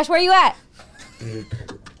here. Josh, where you at? He's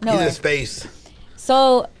Nowhere. in space.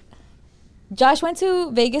 So, Josh went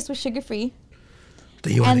to Vegas with Sugar Free.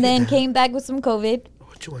 And then came back with some COVID.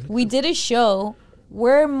 What you want? We did a show.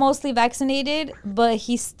 We're mostly vaccinated, but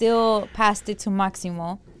he still passed it to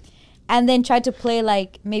Maximo. And then tried to play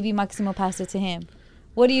like maybe Maximo passed it to him.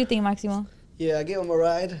 What do you think, Maximo? Yeah, I gave him a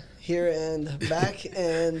ride here and back,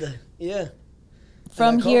 and yeah.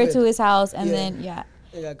 From got here COVID. to his house, and Yeah. then, yeah.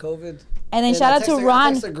 I got COVID. And then And shout I out to texted- I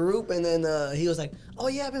Ron. texted a group, and then he was like, "Oh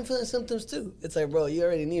yeah, I've been feeling symptoms too." It's like, bro, you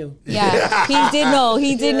already knew. Yeah, he did know.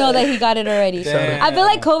 He did know that he got it already. Damn. I feel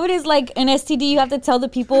like COVID is like an STD. You have to tell the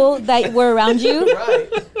people that were around you Right.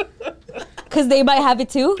 because they might have it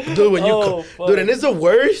too. Dude, when you Oh, fuck. dude, and it's the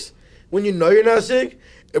worst when you know you're not sick.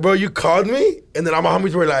 Bro, you called me, and then all my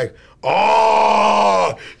homies were like,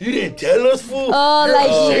 "Oh, you didn't tell us, fool. Oh, You're like,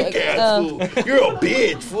 a sick ass fool. You're a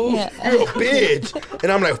bitch, fool. Yeah. You're a bitch." And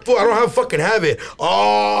I'm like, "Fool, I don't have fucking have it.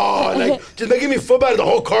 Oh, like just making me feel bad the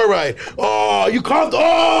whole car ride. Oh, you coughed.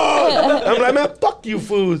 Oh." I'm like, "Man, fuck you,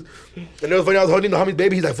 fools." And it was funny. I was holding the homie's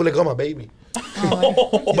baby. He's like, "Fool, like, oh my baby." But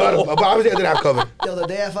obviously I didn't have COVID. Yo, the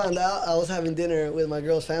day I found out, I was having dinner with my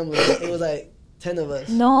girl's family. It was like 10 of us.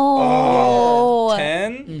 No.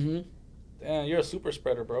 10? Mm-hmm. Damn, you're a super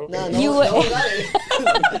spreader, bro. Nah, You no would- one got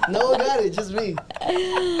it. No one got it, just me.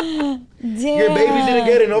 Damn. Your babies didn't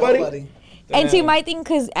get it. Nobody. Nobody. And see, Damn. my thing,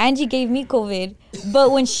 because Angie gave me COVID,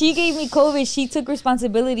 but when she gave me COVID, she took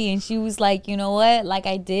responsibility and she was like, you know what? Like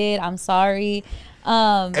I did. I'm sorry.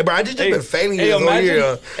 Hey, bro, I just been failing you this whole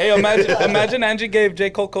imagine, year. imagine Angie gave J.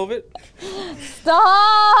 Cole COVID.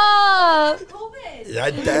 Stop.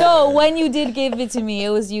 COVID. No, when you did give it to me, it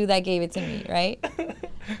was you that gave it to me, right?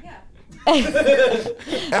 Yeah.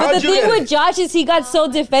 But the thing with Josh is he got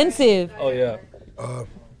so defensive. Oh, yeah.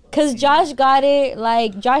 Because Josh got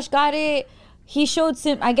it, he showed,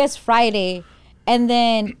 I guess, Friday. And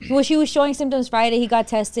then, well, she was showing symptoms Friday. He got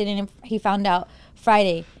tested and he found out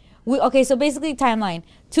Friday. Okay, so basically timeline.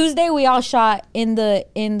 Tuesday, we all shot in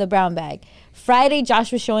the brown bag. Friday,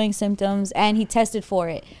 Josh was showing symptoms and he tested for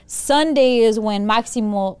it. Sunday is when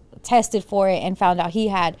Maximo tested for it and found out he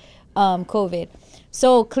had COVID.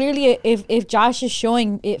 So clearly, if Josh is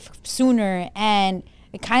showing it sooner and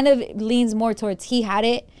it kind of leans more towards he had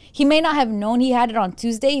it. He may not have known he had it on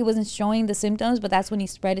Tuesday. He wasn't showing the symptoms, but that's when he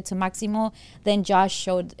spread it to Maximo. Then Josh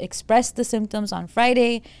expressed the symptoms on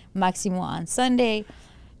Friday, Maximo on Sunday.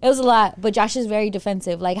 It was a lot, but Josh is very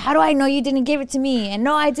defensive. Like, how do I know you didn't give it to me? And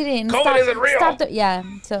no, I didn't. COVID isn't real. Yeah,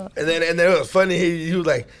 so. And then it was funny. He was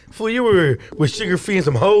like, "Fool, you were with Sugar Free and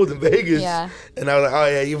some hoes in Vegas." Yeah. And I was like, "Oh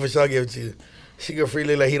yeah, you for sure give it to you." Sugar Free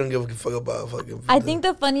look like he don't give a fuck about fucking. I think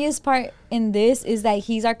the funniest part in this is that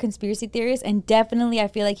he's our conspiracy theorist, and definitely I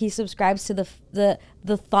feel like he subscribes to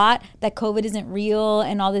the thought that COVID isn't real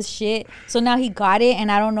and all this shit. So now he got it,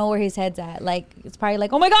 and I don't know where his head's at. Like, it's probably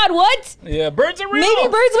like, oh my God, what? Yeah, birds are real. Maybe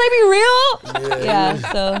birds might be real? Yeah,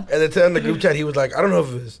 so. And then telling the group chat, he was like, "I don't know if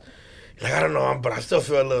it was." Like, I don't know, but I still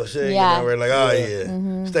feel a little shit. Yeah. You know? We're like, "Oh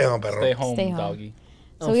yeah, stay home, perro." Stay home, Stay home. doggy.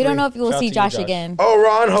 So we don't know if we'll Shout see to you, Josh Josh. again. Oh,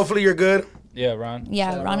 Ron, hopefully you're good. Yeah, Ron.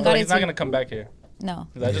 Yeah, Ron But got it he's not too. gonna come back here. No.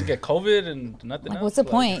 'Cause I just get COVID and nothing Like, else. what's the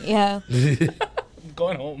point? Yeah.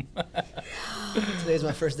 Going home. Today's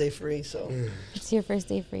my first day free, so. It's your first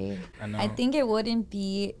day free. I know. I think it wouldn't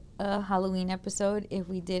be a Halloween episode if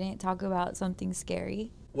we didn't talk about something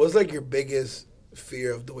scary. What's like your biggest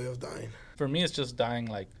fear of the way of dying? For me, it's just dying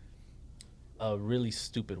like a really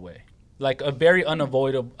stupid way. like a very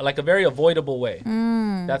unavoidable, like a very avoidable way.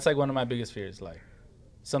 That's like one of my biggest fears, like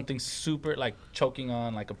something super, like choking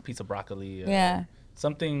on like a piece of broccoli. Yeah.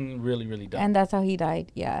 Something really, really dumb. And that's how he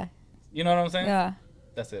died. Yeah. You know what I'm saying? Yeah.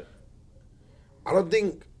 That's it.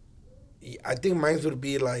 I think mine would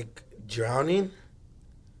be like drowning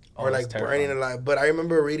or that's like terrifying. burning alive. But I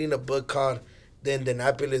remember reading a book called The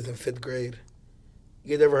Indianapolis in 5th grade.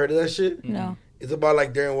 You guys ever heard of that shit? No. It's about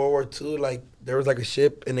like during World War II, like there was like a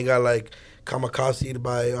ship and they got like kamikazed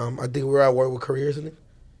by I think we were at war with Korea or something.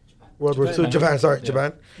 World War II, Japan.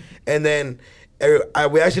 Japan. And then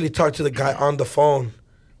we actually talked to the guy on the phone,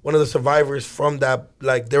 one of the survivors from that.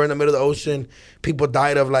 Like they're in the middle of the ocean. People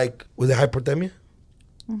died of like, was it hypothermia?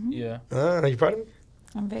 Yeah. Are you proud of me?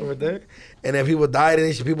 I'm very. Over there. And then people died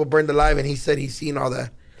and then people burned alive and he said he's seen all that.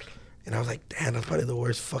 And I was like, damn, that's probably the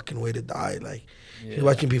worst fucking way to die. Like, he's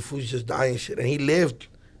watching people just die and shit. And he lived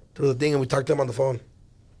through the thing and we talked to him on the phone.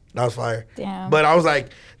 That was fire. Damn. But I was like,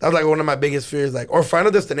 that was like one of my biggest fears. Like, or Final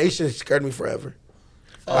Destination scared me forever.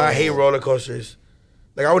 I hate roller coasters.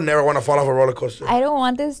 Like, I would never want to fall off a roller coaster. I don't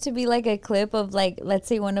want this to be like a clip of like, let's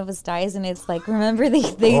say one of us dies and it's like, remember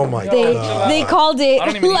they Oh my God. they called it I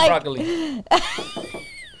don't even eat like broccoli.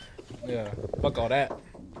 Yeah. Fuck all that.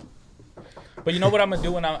 But you know what I'm gonna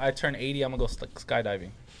do when I turn 80? I'm gonna go skydiving.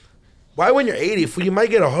 Why when you're 80? Fool, you might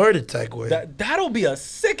get a heart attack with. That'll be a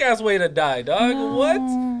sick ass way to die, dog. What?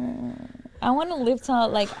 I want to live to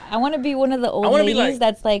like I want to be one of the old wanna be ladies like-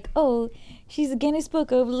 that's like, oh, she's a Guinness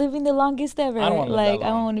Book of living the longest ever. I don't want to live like that I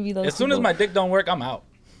long. don't want to be those. As soon as people. my dick don't work, I'm out.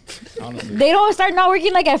 Honestly. They don't start not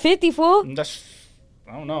working like at 50, fool.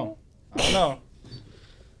 I don't know.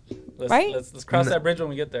 Right? Let's cross that bridge when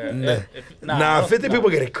we get there. Nah. I Nah, don't- 50 people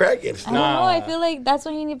get it cracking. I don't know. I feel like that's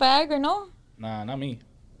when you need Viagra, no? Nah, not me.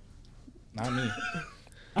 Not me.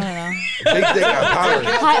 I don't know. Big thing got power.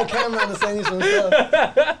 Got the camera to send you some stuff.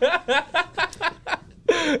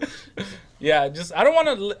 Yeah, just I don't want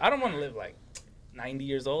to live like 90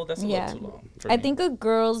 years old. That's a Yeah. little too long. For I me. think a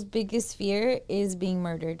girl's biggest fear is being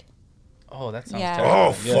murdered. Oh, that sounds Yeah. terrible.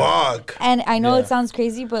 Oh, Yeah. fuck. And I know Yeah. it sounds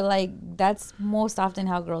crazy, but like that's most often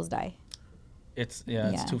how girls die. It's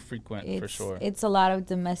Yeah. too frequent for sure. It's a lot of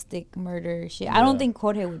domestic murder shit. I don't Yeah. think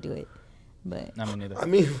Jorge would do it, but Not me neither. I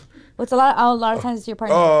mean, what's a lot of times it's your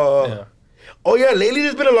partner. Yeah. Oh, yeah. Lately,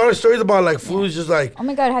 there's been a lot of stories about like foods just like, Oh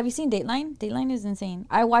my god, have you seen Dateline? Dateline is insane.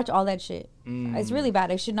 I watch all that shit. It's really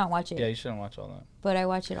bad. I should not watch it, Yeah, you shouldn't watch all that. but I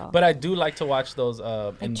watch it all. But I do like to watch those true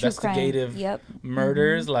crime. investigative Yep.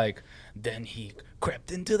 murders. Like, then he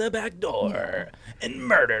crept into the back door and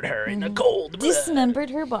murdered her in a cold blood. Dismembered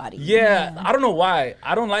her body. Yeah, I don't know why.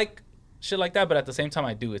 I don't like shit like that, but at the same time,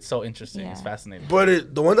 I do. It's so interesting. It's Yeah. fascinating.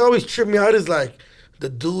 but the one that always tripped me out is like the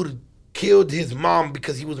dude killed his mom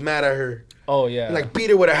because he was mad at her. Oh, yeah. Like beat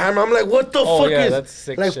her with a hammer. I'm like, what the Oh, fuck yeah, is that's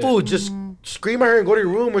sick like shit. fool? Just scream at her and go to your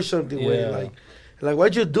room or something. Yeah. Way. Like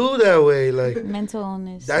why'd you do that way? Like Mental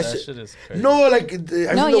illness. that that shit. shit is crazy. No, like have you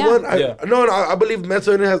No, seen the yeah. one? Yeah. No, I believe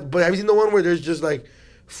mental illness has. But have you seen the one where there's just like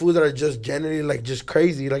food that are just generally like just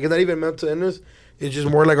crazy? Like it's not even mental illness. It's just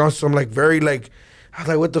more like on some like very like. I was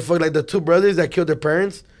like, what the fuck? Like the two brothers that killed their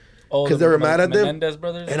parents. Oh, 'cause the they were mad at them? Menendez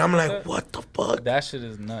brothers. And I'm like, that? what the fuck? That shit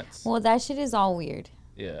is nuts. Well, that shit is all weird.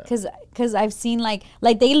 Yeah. Cause I've seen like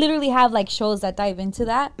they literally have like shows that dive into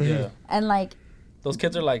that. Yeah. And like Those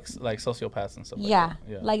kids are like sociopaths and stuff. yeah, Like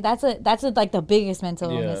that. Yeah. like that's a like the biggest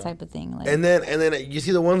mental Yeah. illness type of thing. Like And then you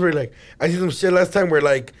see the ones where like I see some shit last time where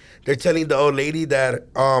like they're telling the old lady that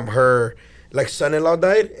her like son-in-law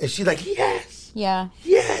died and she's like yes yeah,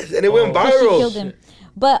 and it went Oh. she viral. killed him.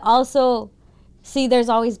 But also, see, there's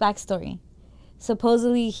always backstory.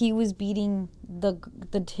 Supposedly he was beating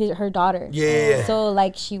her daughter. Yeah. So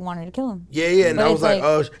like she wanted to kill him. Yeah, and But I it's was like, like-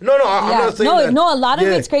 oh no, I'm not saying that. No, a lot of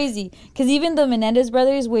Yeah. it's crazy. Because even the Menendez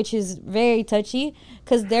brothers, which is very touchy,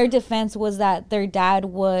 because their defense was that their dad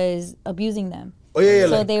was abusing them. Oh yeah,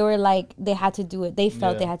 So like, they were like, they had to do it. They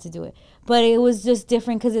felt Yeah. they had to do it. But it was just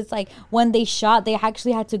different because it's like when they shot, they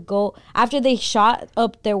actually had to go, after they shot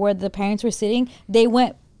up there where the parents were sitting, they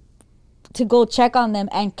went to go check on them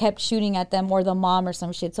and kept shooting at them or the mom or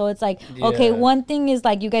some shit. So it's like, okay, Yeah. one thing is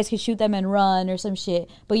like you guys could shoot them and run or some shit,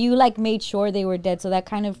 but you like made sure they were dead. So that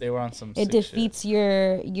kind of, They were on some. it sick shit. defeats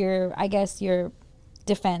your I guess your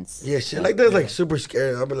defense. yeah, shit like that's like super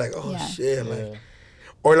scary. I'll be like, oh Yeah. shit, like, Yeah.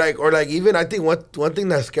 or like even I think one thing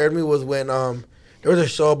that scared me was when there was a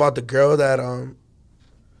show about the girl that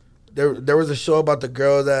there was a show about the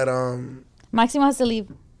girl that Maximo has to leave.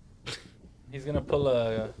 He's gonna pull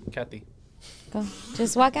a Kathy. Go.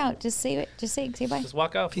 Just walk out. Just say it. Just say bye. Just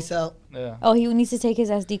walk out. Peace out. Yeah. Oh, he needs to take his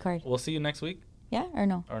SD card. We'll see you next week Yeah or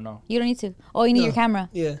no? or no? You don't need to. Oh, you need No. your camera.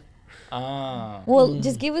 Yeah. Well,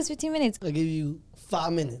 just give us 15 minutes. I'll give you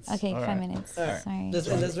 5 minutes. Okay, All 5 right. minutes. All right. Sorry.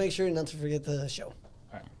 Let's make sure not to forget the show.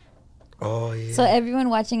 Oh yeah. So everyone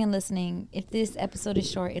watching and listening, if this episode is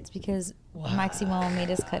short, it's because Maximo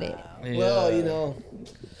made us cut it. Well, you know,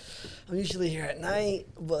 I'm usually here at night,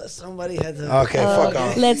 but somebody had to. Okay, fuck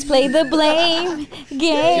off. Let's play the blame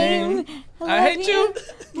game. I hate you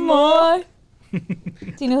more.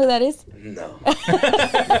 Do you know who that is? No.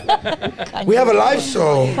 Kanye. We have a live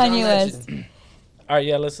show. Kanye West. All right,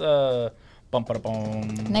 yeah, let's bum ba bum.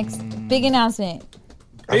 Next big announcement.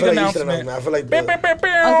 I Big feel like you should announcement. I feel like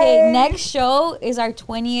Okay, next show is our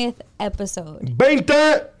 20th episode. 20.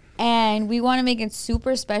 And we want to make it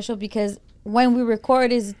super special because when we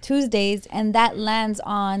record is Tuesdays and that lands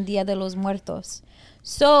on Dia de los Muertos.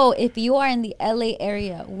 So if you are in the LA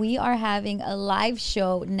area, we are having a live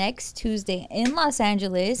show next Tuesday in Los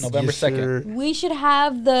Angeles. November 2nd. We should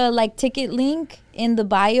have the ticket link in the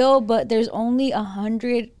bio, but there's only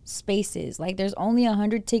 100 spaces. Like there's only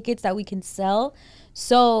 100 tickets that we can sell.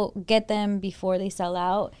 So get them before they sell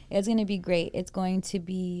out. It's going to be great. It's going to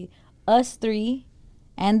be us three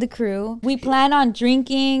and the crew. We plan on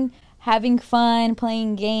drinking, having fun,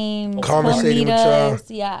 playing games, come Conversating meet with y'all. us.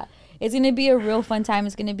 Yeah. It's going to be a real fun time.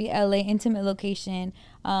 It's going to be LA, intimate location.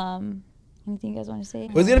 Anything you guys want to say?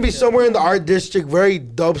 It's gonna be somewhere in the art district, very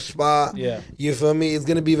dope spot. Yeah. You feel me? It's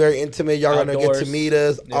gonna be very intimate. Y'all gonna get to Outdoors. meet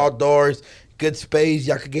us Yeah. outdoors, good space.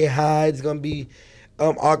 Y'all could get high. It's gonna be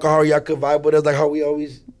alcohol. Y'all could vibe with us like how we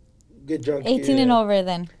always get drunk. 18 here. and over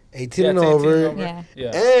then. 18 Yeah, and it's 18 over. and over. Yeah.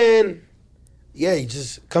 Yeah. And yeah, you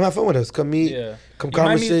just come have fun with us. Come meet. Yeah. Come You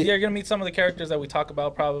might meet, conversate. you're gonna meet some of the characters that we talk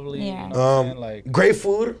about probably. Yeah. You know what I'm saying? Like, Great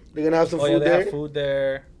food. They're gonna have some oh yeah, food they there. have food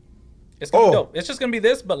there. It's gonna Oh. be dope. It's just gonna be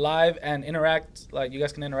this, but live and interact. Like you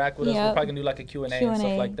guys can interact with us. We're Yep. probably gonna do like a Q&A and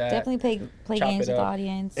stuff like that. Definitely play Chop games it with the up.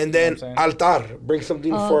 audience. And then You know what I'm altar. Bring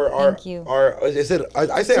something Oh, for our. thank you. Is it?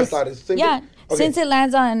 I say Since- altar. It's simple? Yeah, Okay. since it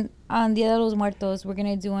lands on Dia de los Muertos, we're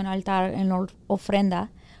gonna do an altar and ofrenda.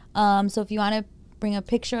 So if you want to bring a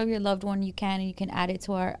picture of your loved one, you can, and you can add it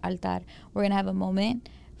to our altar. We're gonna have a moment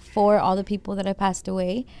for all the people that have passed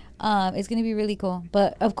away. It's gonna be really cool.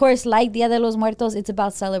 But of course, like Dia de los Muertos, it's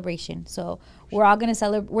about celebration. So we're all gonna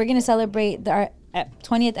celebrate. We're gonna celebrate our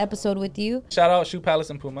 20th episode with you. Shout out Shoe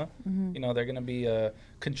Palace and Puma. Mm-hmm. You know they're gonna be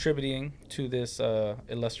contributing to this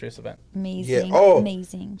illustrious event. Amazing, Yeah. Oh.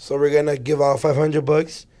 amazing. So we're gonna give out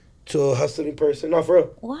 $500 to a hustling person. No, for real.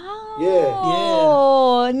 Wow.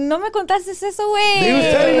 Yeah. No me contaste eso, güey. He was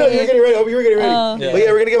telling you you're getting ready. Oh, you were getting ready. Oh. Yeah. But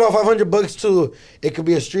yeah, we're gonna give out $500 to. It could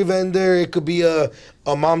be a street vendor. It could be a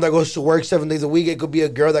mom that goes to work 7 days a week. It could be a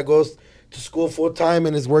girl that goes to school full time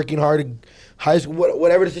and is working hard in high school.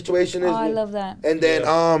 Whatever the situation is. Oh, I love that. And then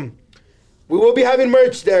we will be having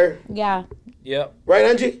merch there, Yeah. Yep, right,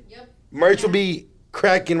 Angie? Yep. Merch will be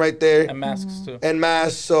cracking right there and masks Mm-hmm. too. and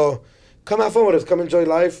masks. So come have fun with us. Come enjoy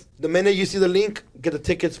life. The minute you see the link, get the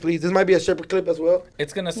tickets, please. This might be a separate clip as well.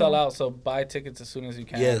 It's gonna sell out, so buy tickets as soon as you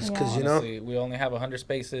can. Yes, because you know Honestly, we only have 100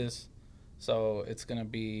 spaces, so it's gonna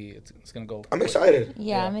go. I'm excited.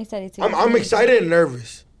 Yeah, I'm excited too. I'm excited and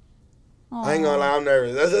nervous. Aww. I ain't gonna lie, I'm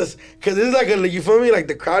nervous. That's just because this is like you feel me? Like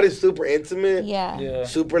the crowd is super intimate, Yeah. Yeah.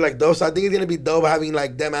 super like dope. So I think it's gonna be dope having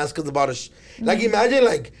like them ask us about like imagine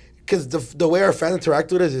like because the way our fans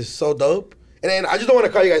interact with us is so dope. And then I just don't want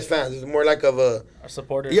to call you guys fans. It's more like of a Our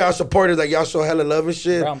supporters. our supporters. Like y'all show hella love and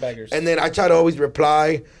shit. Brown baggers. And then I try to always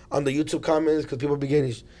reply on the YouTube comments because people be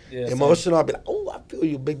getting Yeah, emotional. I'll be like, oh, I feel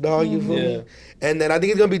you, big dog. You feel Yeah. me? And then I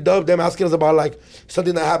think it's gonna be dope. Them asking us about like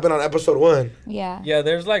something that happened on episode 1. Yeah. Yeah,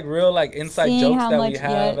 there's like real like inside Seeing jokes how that we much-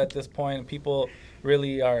 have yeah. at this point. People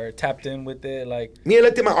really are tapped in with it, like Me and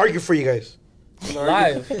Letty might argue for you guys.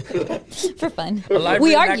 live. For fun. A live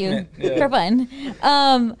We argue reenactment, yeah. for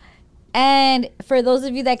fun. And for those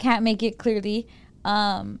of you that can't make it clearly,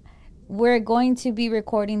 we're going to be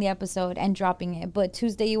recording the episode and dropping it. But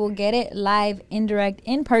Tuesday you will get it live, indirect,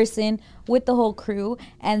 in person with the whole crew.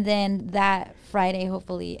 And then that Friday,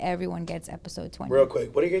 hopefully, everyone gets episode 20. Real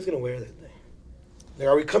quick, what are you guys gonna wear that day? Like,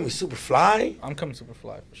 are we coming super fly? I'm coming super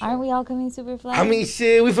fly for sure. Aren't we all coming super fly? I mean,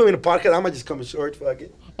 shit, we filming a podcast. I might just come in short. Fuck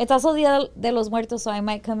it. It's also Dia de los Muertos, so I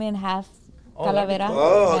might come in half that'd be calavera. cool.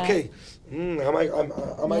 Oh, Yeah. okay. I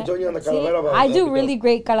might Yeah. join you on the See, calavera. But I that'd do be really dope.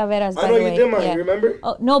 great calaveras. I by know the you way. did mine. Yeah. You remember?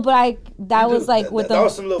 Oh no, but that You was do- like with that the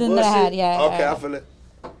was some little thing that I bullshit. had. Yeah. Okay, yeah. I feel it.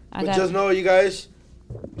 I But got just it. know, you guys,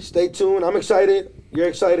 stay tuned. I'm excited. You're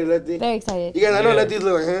excited, Letty. Very excited. You guys, I know Yeah. Letty's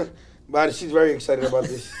like, huh? But she's very excited about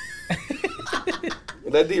this.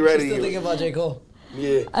 Letty ready. Still thinking about J. Cole.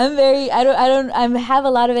 Yeah. I have a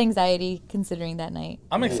lot of anxiety considering that night.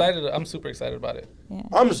 I'm excited. I'm super excited about it. Yeah.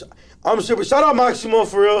 I'm super. Shout out Maximo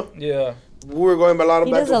for real. Yeah. we were going a lot of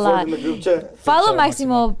He back does and a forth lot. in the group chat. Follow So,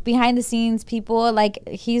 Maximo behind the scenes people. Like,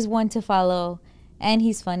 he's one to follow. And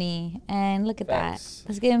he's funny. And look at Facts. that.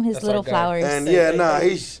 Let's give him his That's little our guy. flowers. And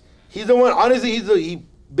he's the one. Honestly, he's a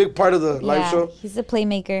big part of the live show. He's a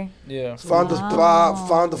playmaker. Yeah. Found the spot,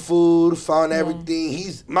 found the food, found everything.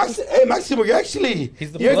 He's Maximo, you're He's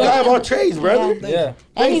the you're a plug. guy of all trades, brother. Yeah.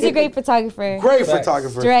 And he's a great photographer. Great Facts.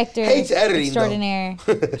 photographer. Director. Hates editing extraordinaire.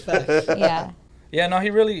 Yeah. Yeah, no, he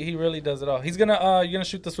really does it all. He's gonna you're gonna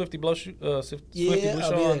shoot the Swifty Blow Swifty Blue I'll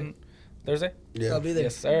show be there. on Thursday? Yeah. I'll be there.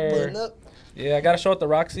 Yes, sir. Pulling up. Yeah, I got a show at the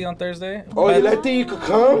Roxy on Thursday. Oh, you like that? You could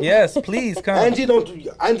come. Yes, please come. Angie,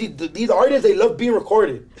 these artists, they love being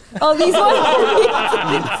recorded. Oh, these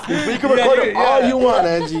ones. You can record them yeah. all you want,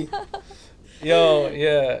 Angie. Yo,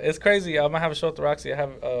 yeah, it's crazy. I'm gonna have a show at the Roxy. I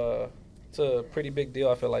have it's a pretty big deal.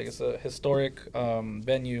 I feel like it's a historic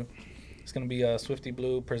venue. It's gonna be Swifty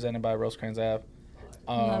Blue presented by Rosecrans Ave.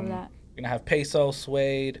 Love that. We're gonna have Peso,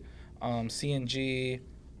 Suede, CNG,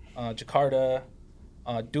 Jakarta,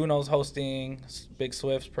 Duno's hosting, Big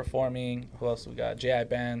Swift's performing. Who else we got? J.I.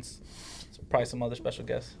 Bands. Probably some other special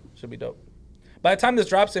guests. Should be dope. By the time this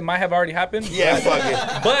drops, it might have already happened. Yeah, fuck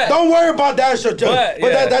it. But Don't worry about that show. But,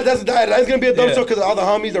 But yeah. that's gonna be a dope Yeah. show because all the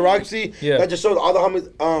homies, the Roxy, Yeah. that just showed all the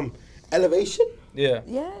homies. Elevation. yeah.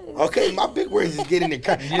 Yes. Okay, my big words is getting it.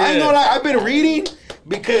 Yeah. I know that I've been reading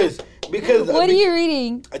because What are you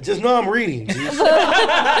reading? I just know I'm reading. G. What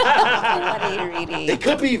are you reading? It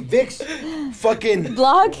could be Vic's fucking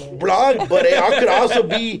Blog? blog, but it could also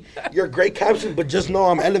be your great caption. But just know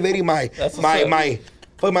I'm elevating my That's what's up.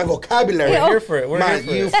 my vocabulary. We're here for it. We're here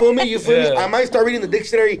for You it. feel me? You feel me? Yeah. I might start reading the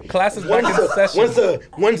dictionary. Class is back in session.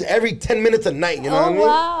 Once every 10 minutes a night. You know what I Oh, mean?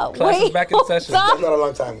 wow. Class is Wait, back in hold session. on. That's not a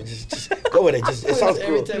long time. Just go with it. It sounds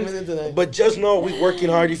Every cool. 10 minutes tonight. But just know we working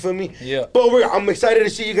hard. You feel me? Yeah. But I'm excited to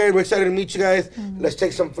see you guys. We're excited to meet you guys. Mm-hmm. Let's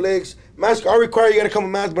take some flicks. Mask. I require you gotta come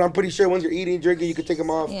with mask, but I'm pretty sure once you're eating, drinking, you can take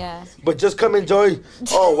them off. Yeah. But just come enjoy.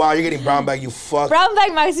 Oh wow, you're getting brown bag. You fuck. Brown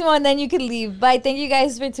bag Maximo, and then you can leave. But thank you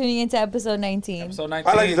guys for tuning into episode 19. Episode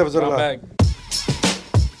 19. I like this episode a Brown lot. Bag.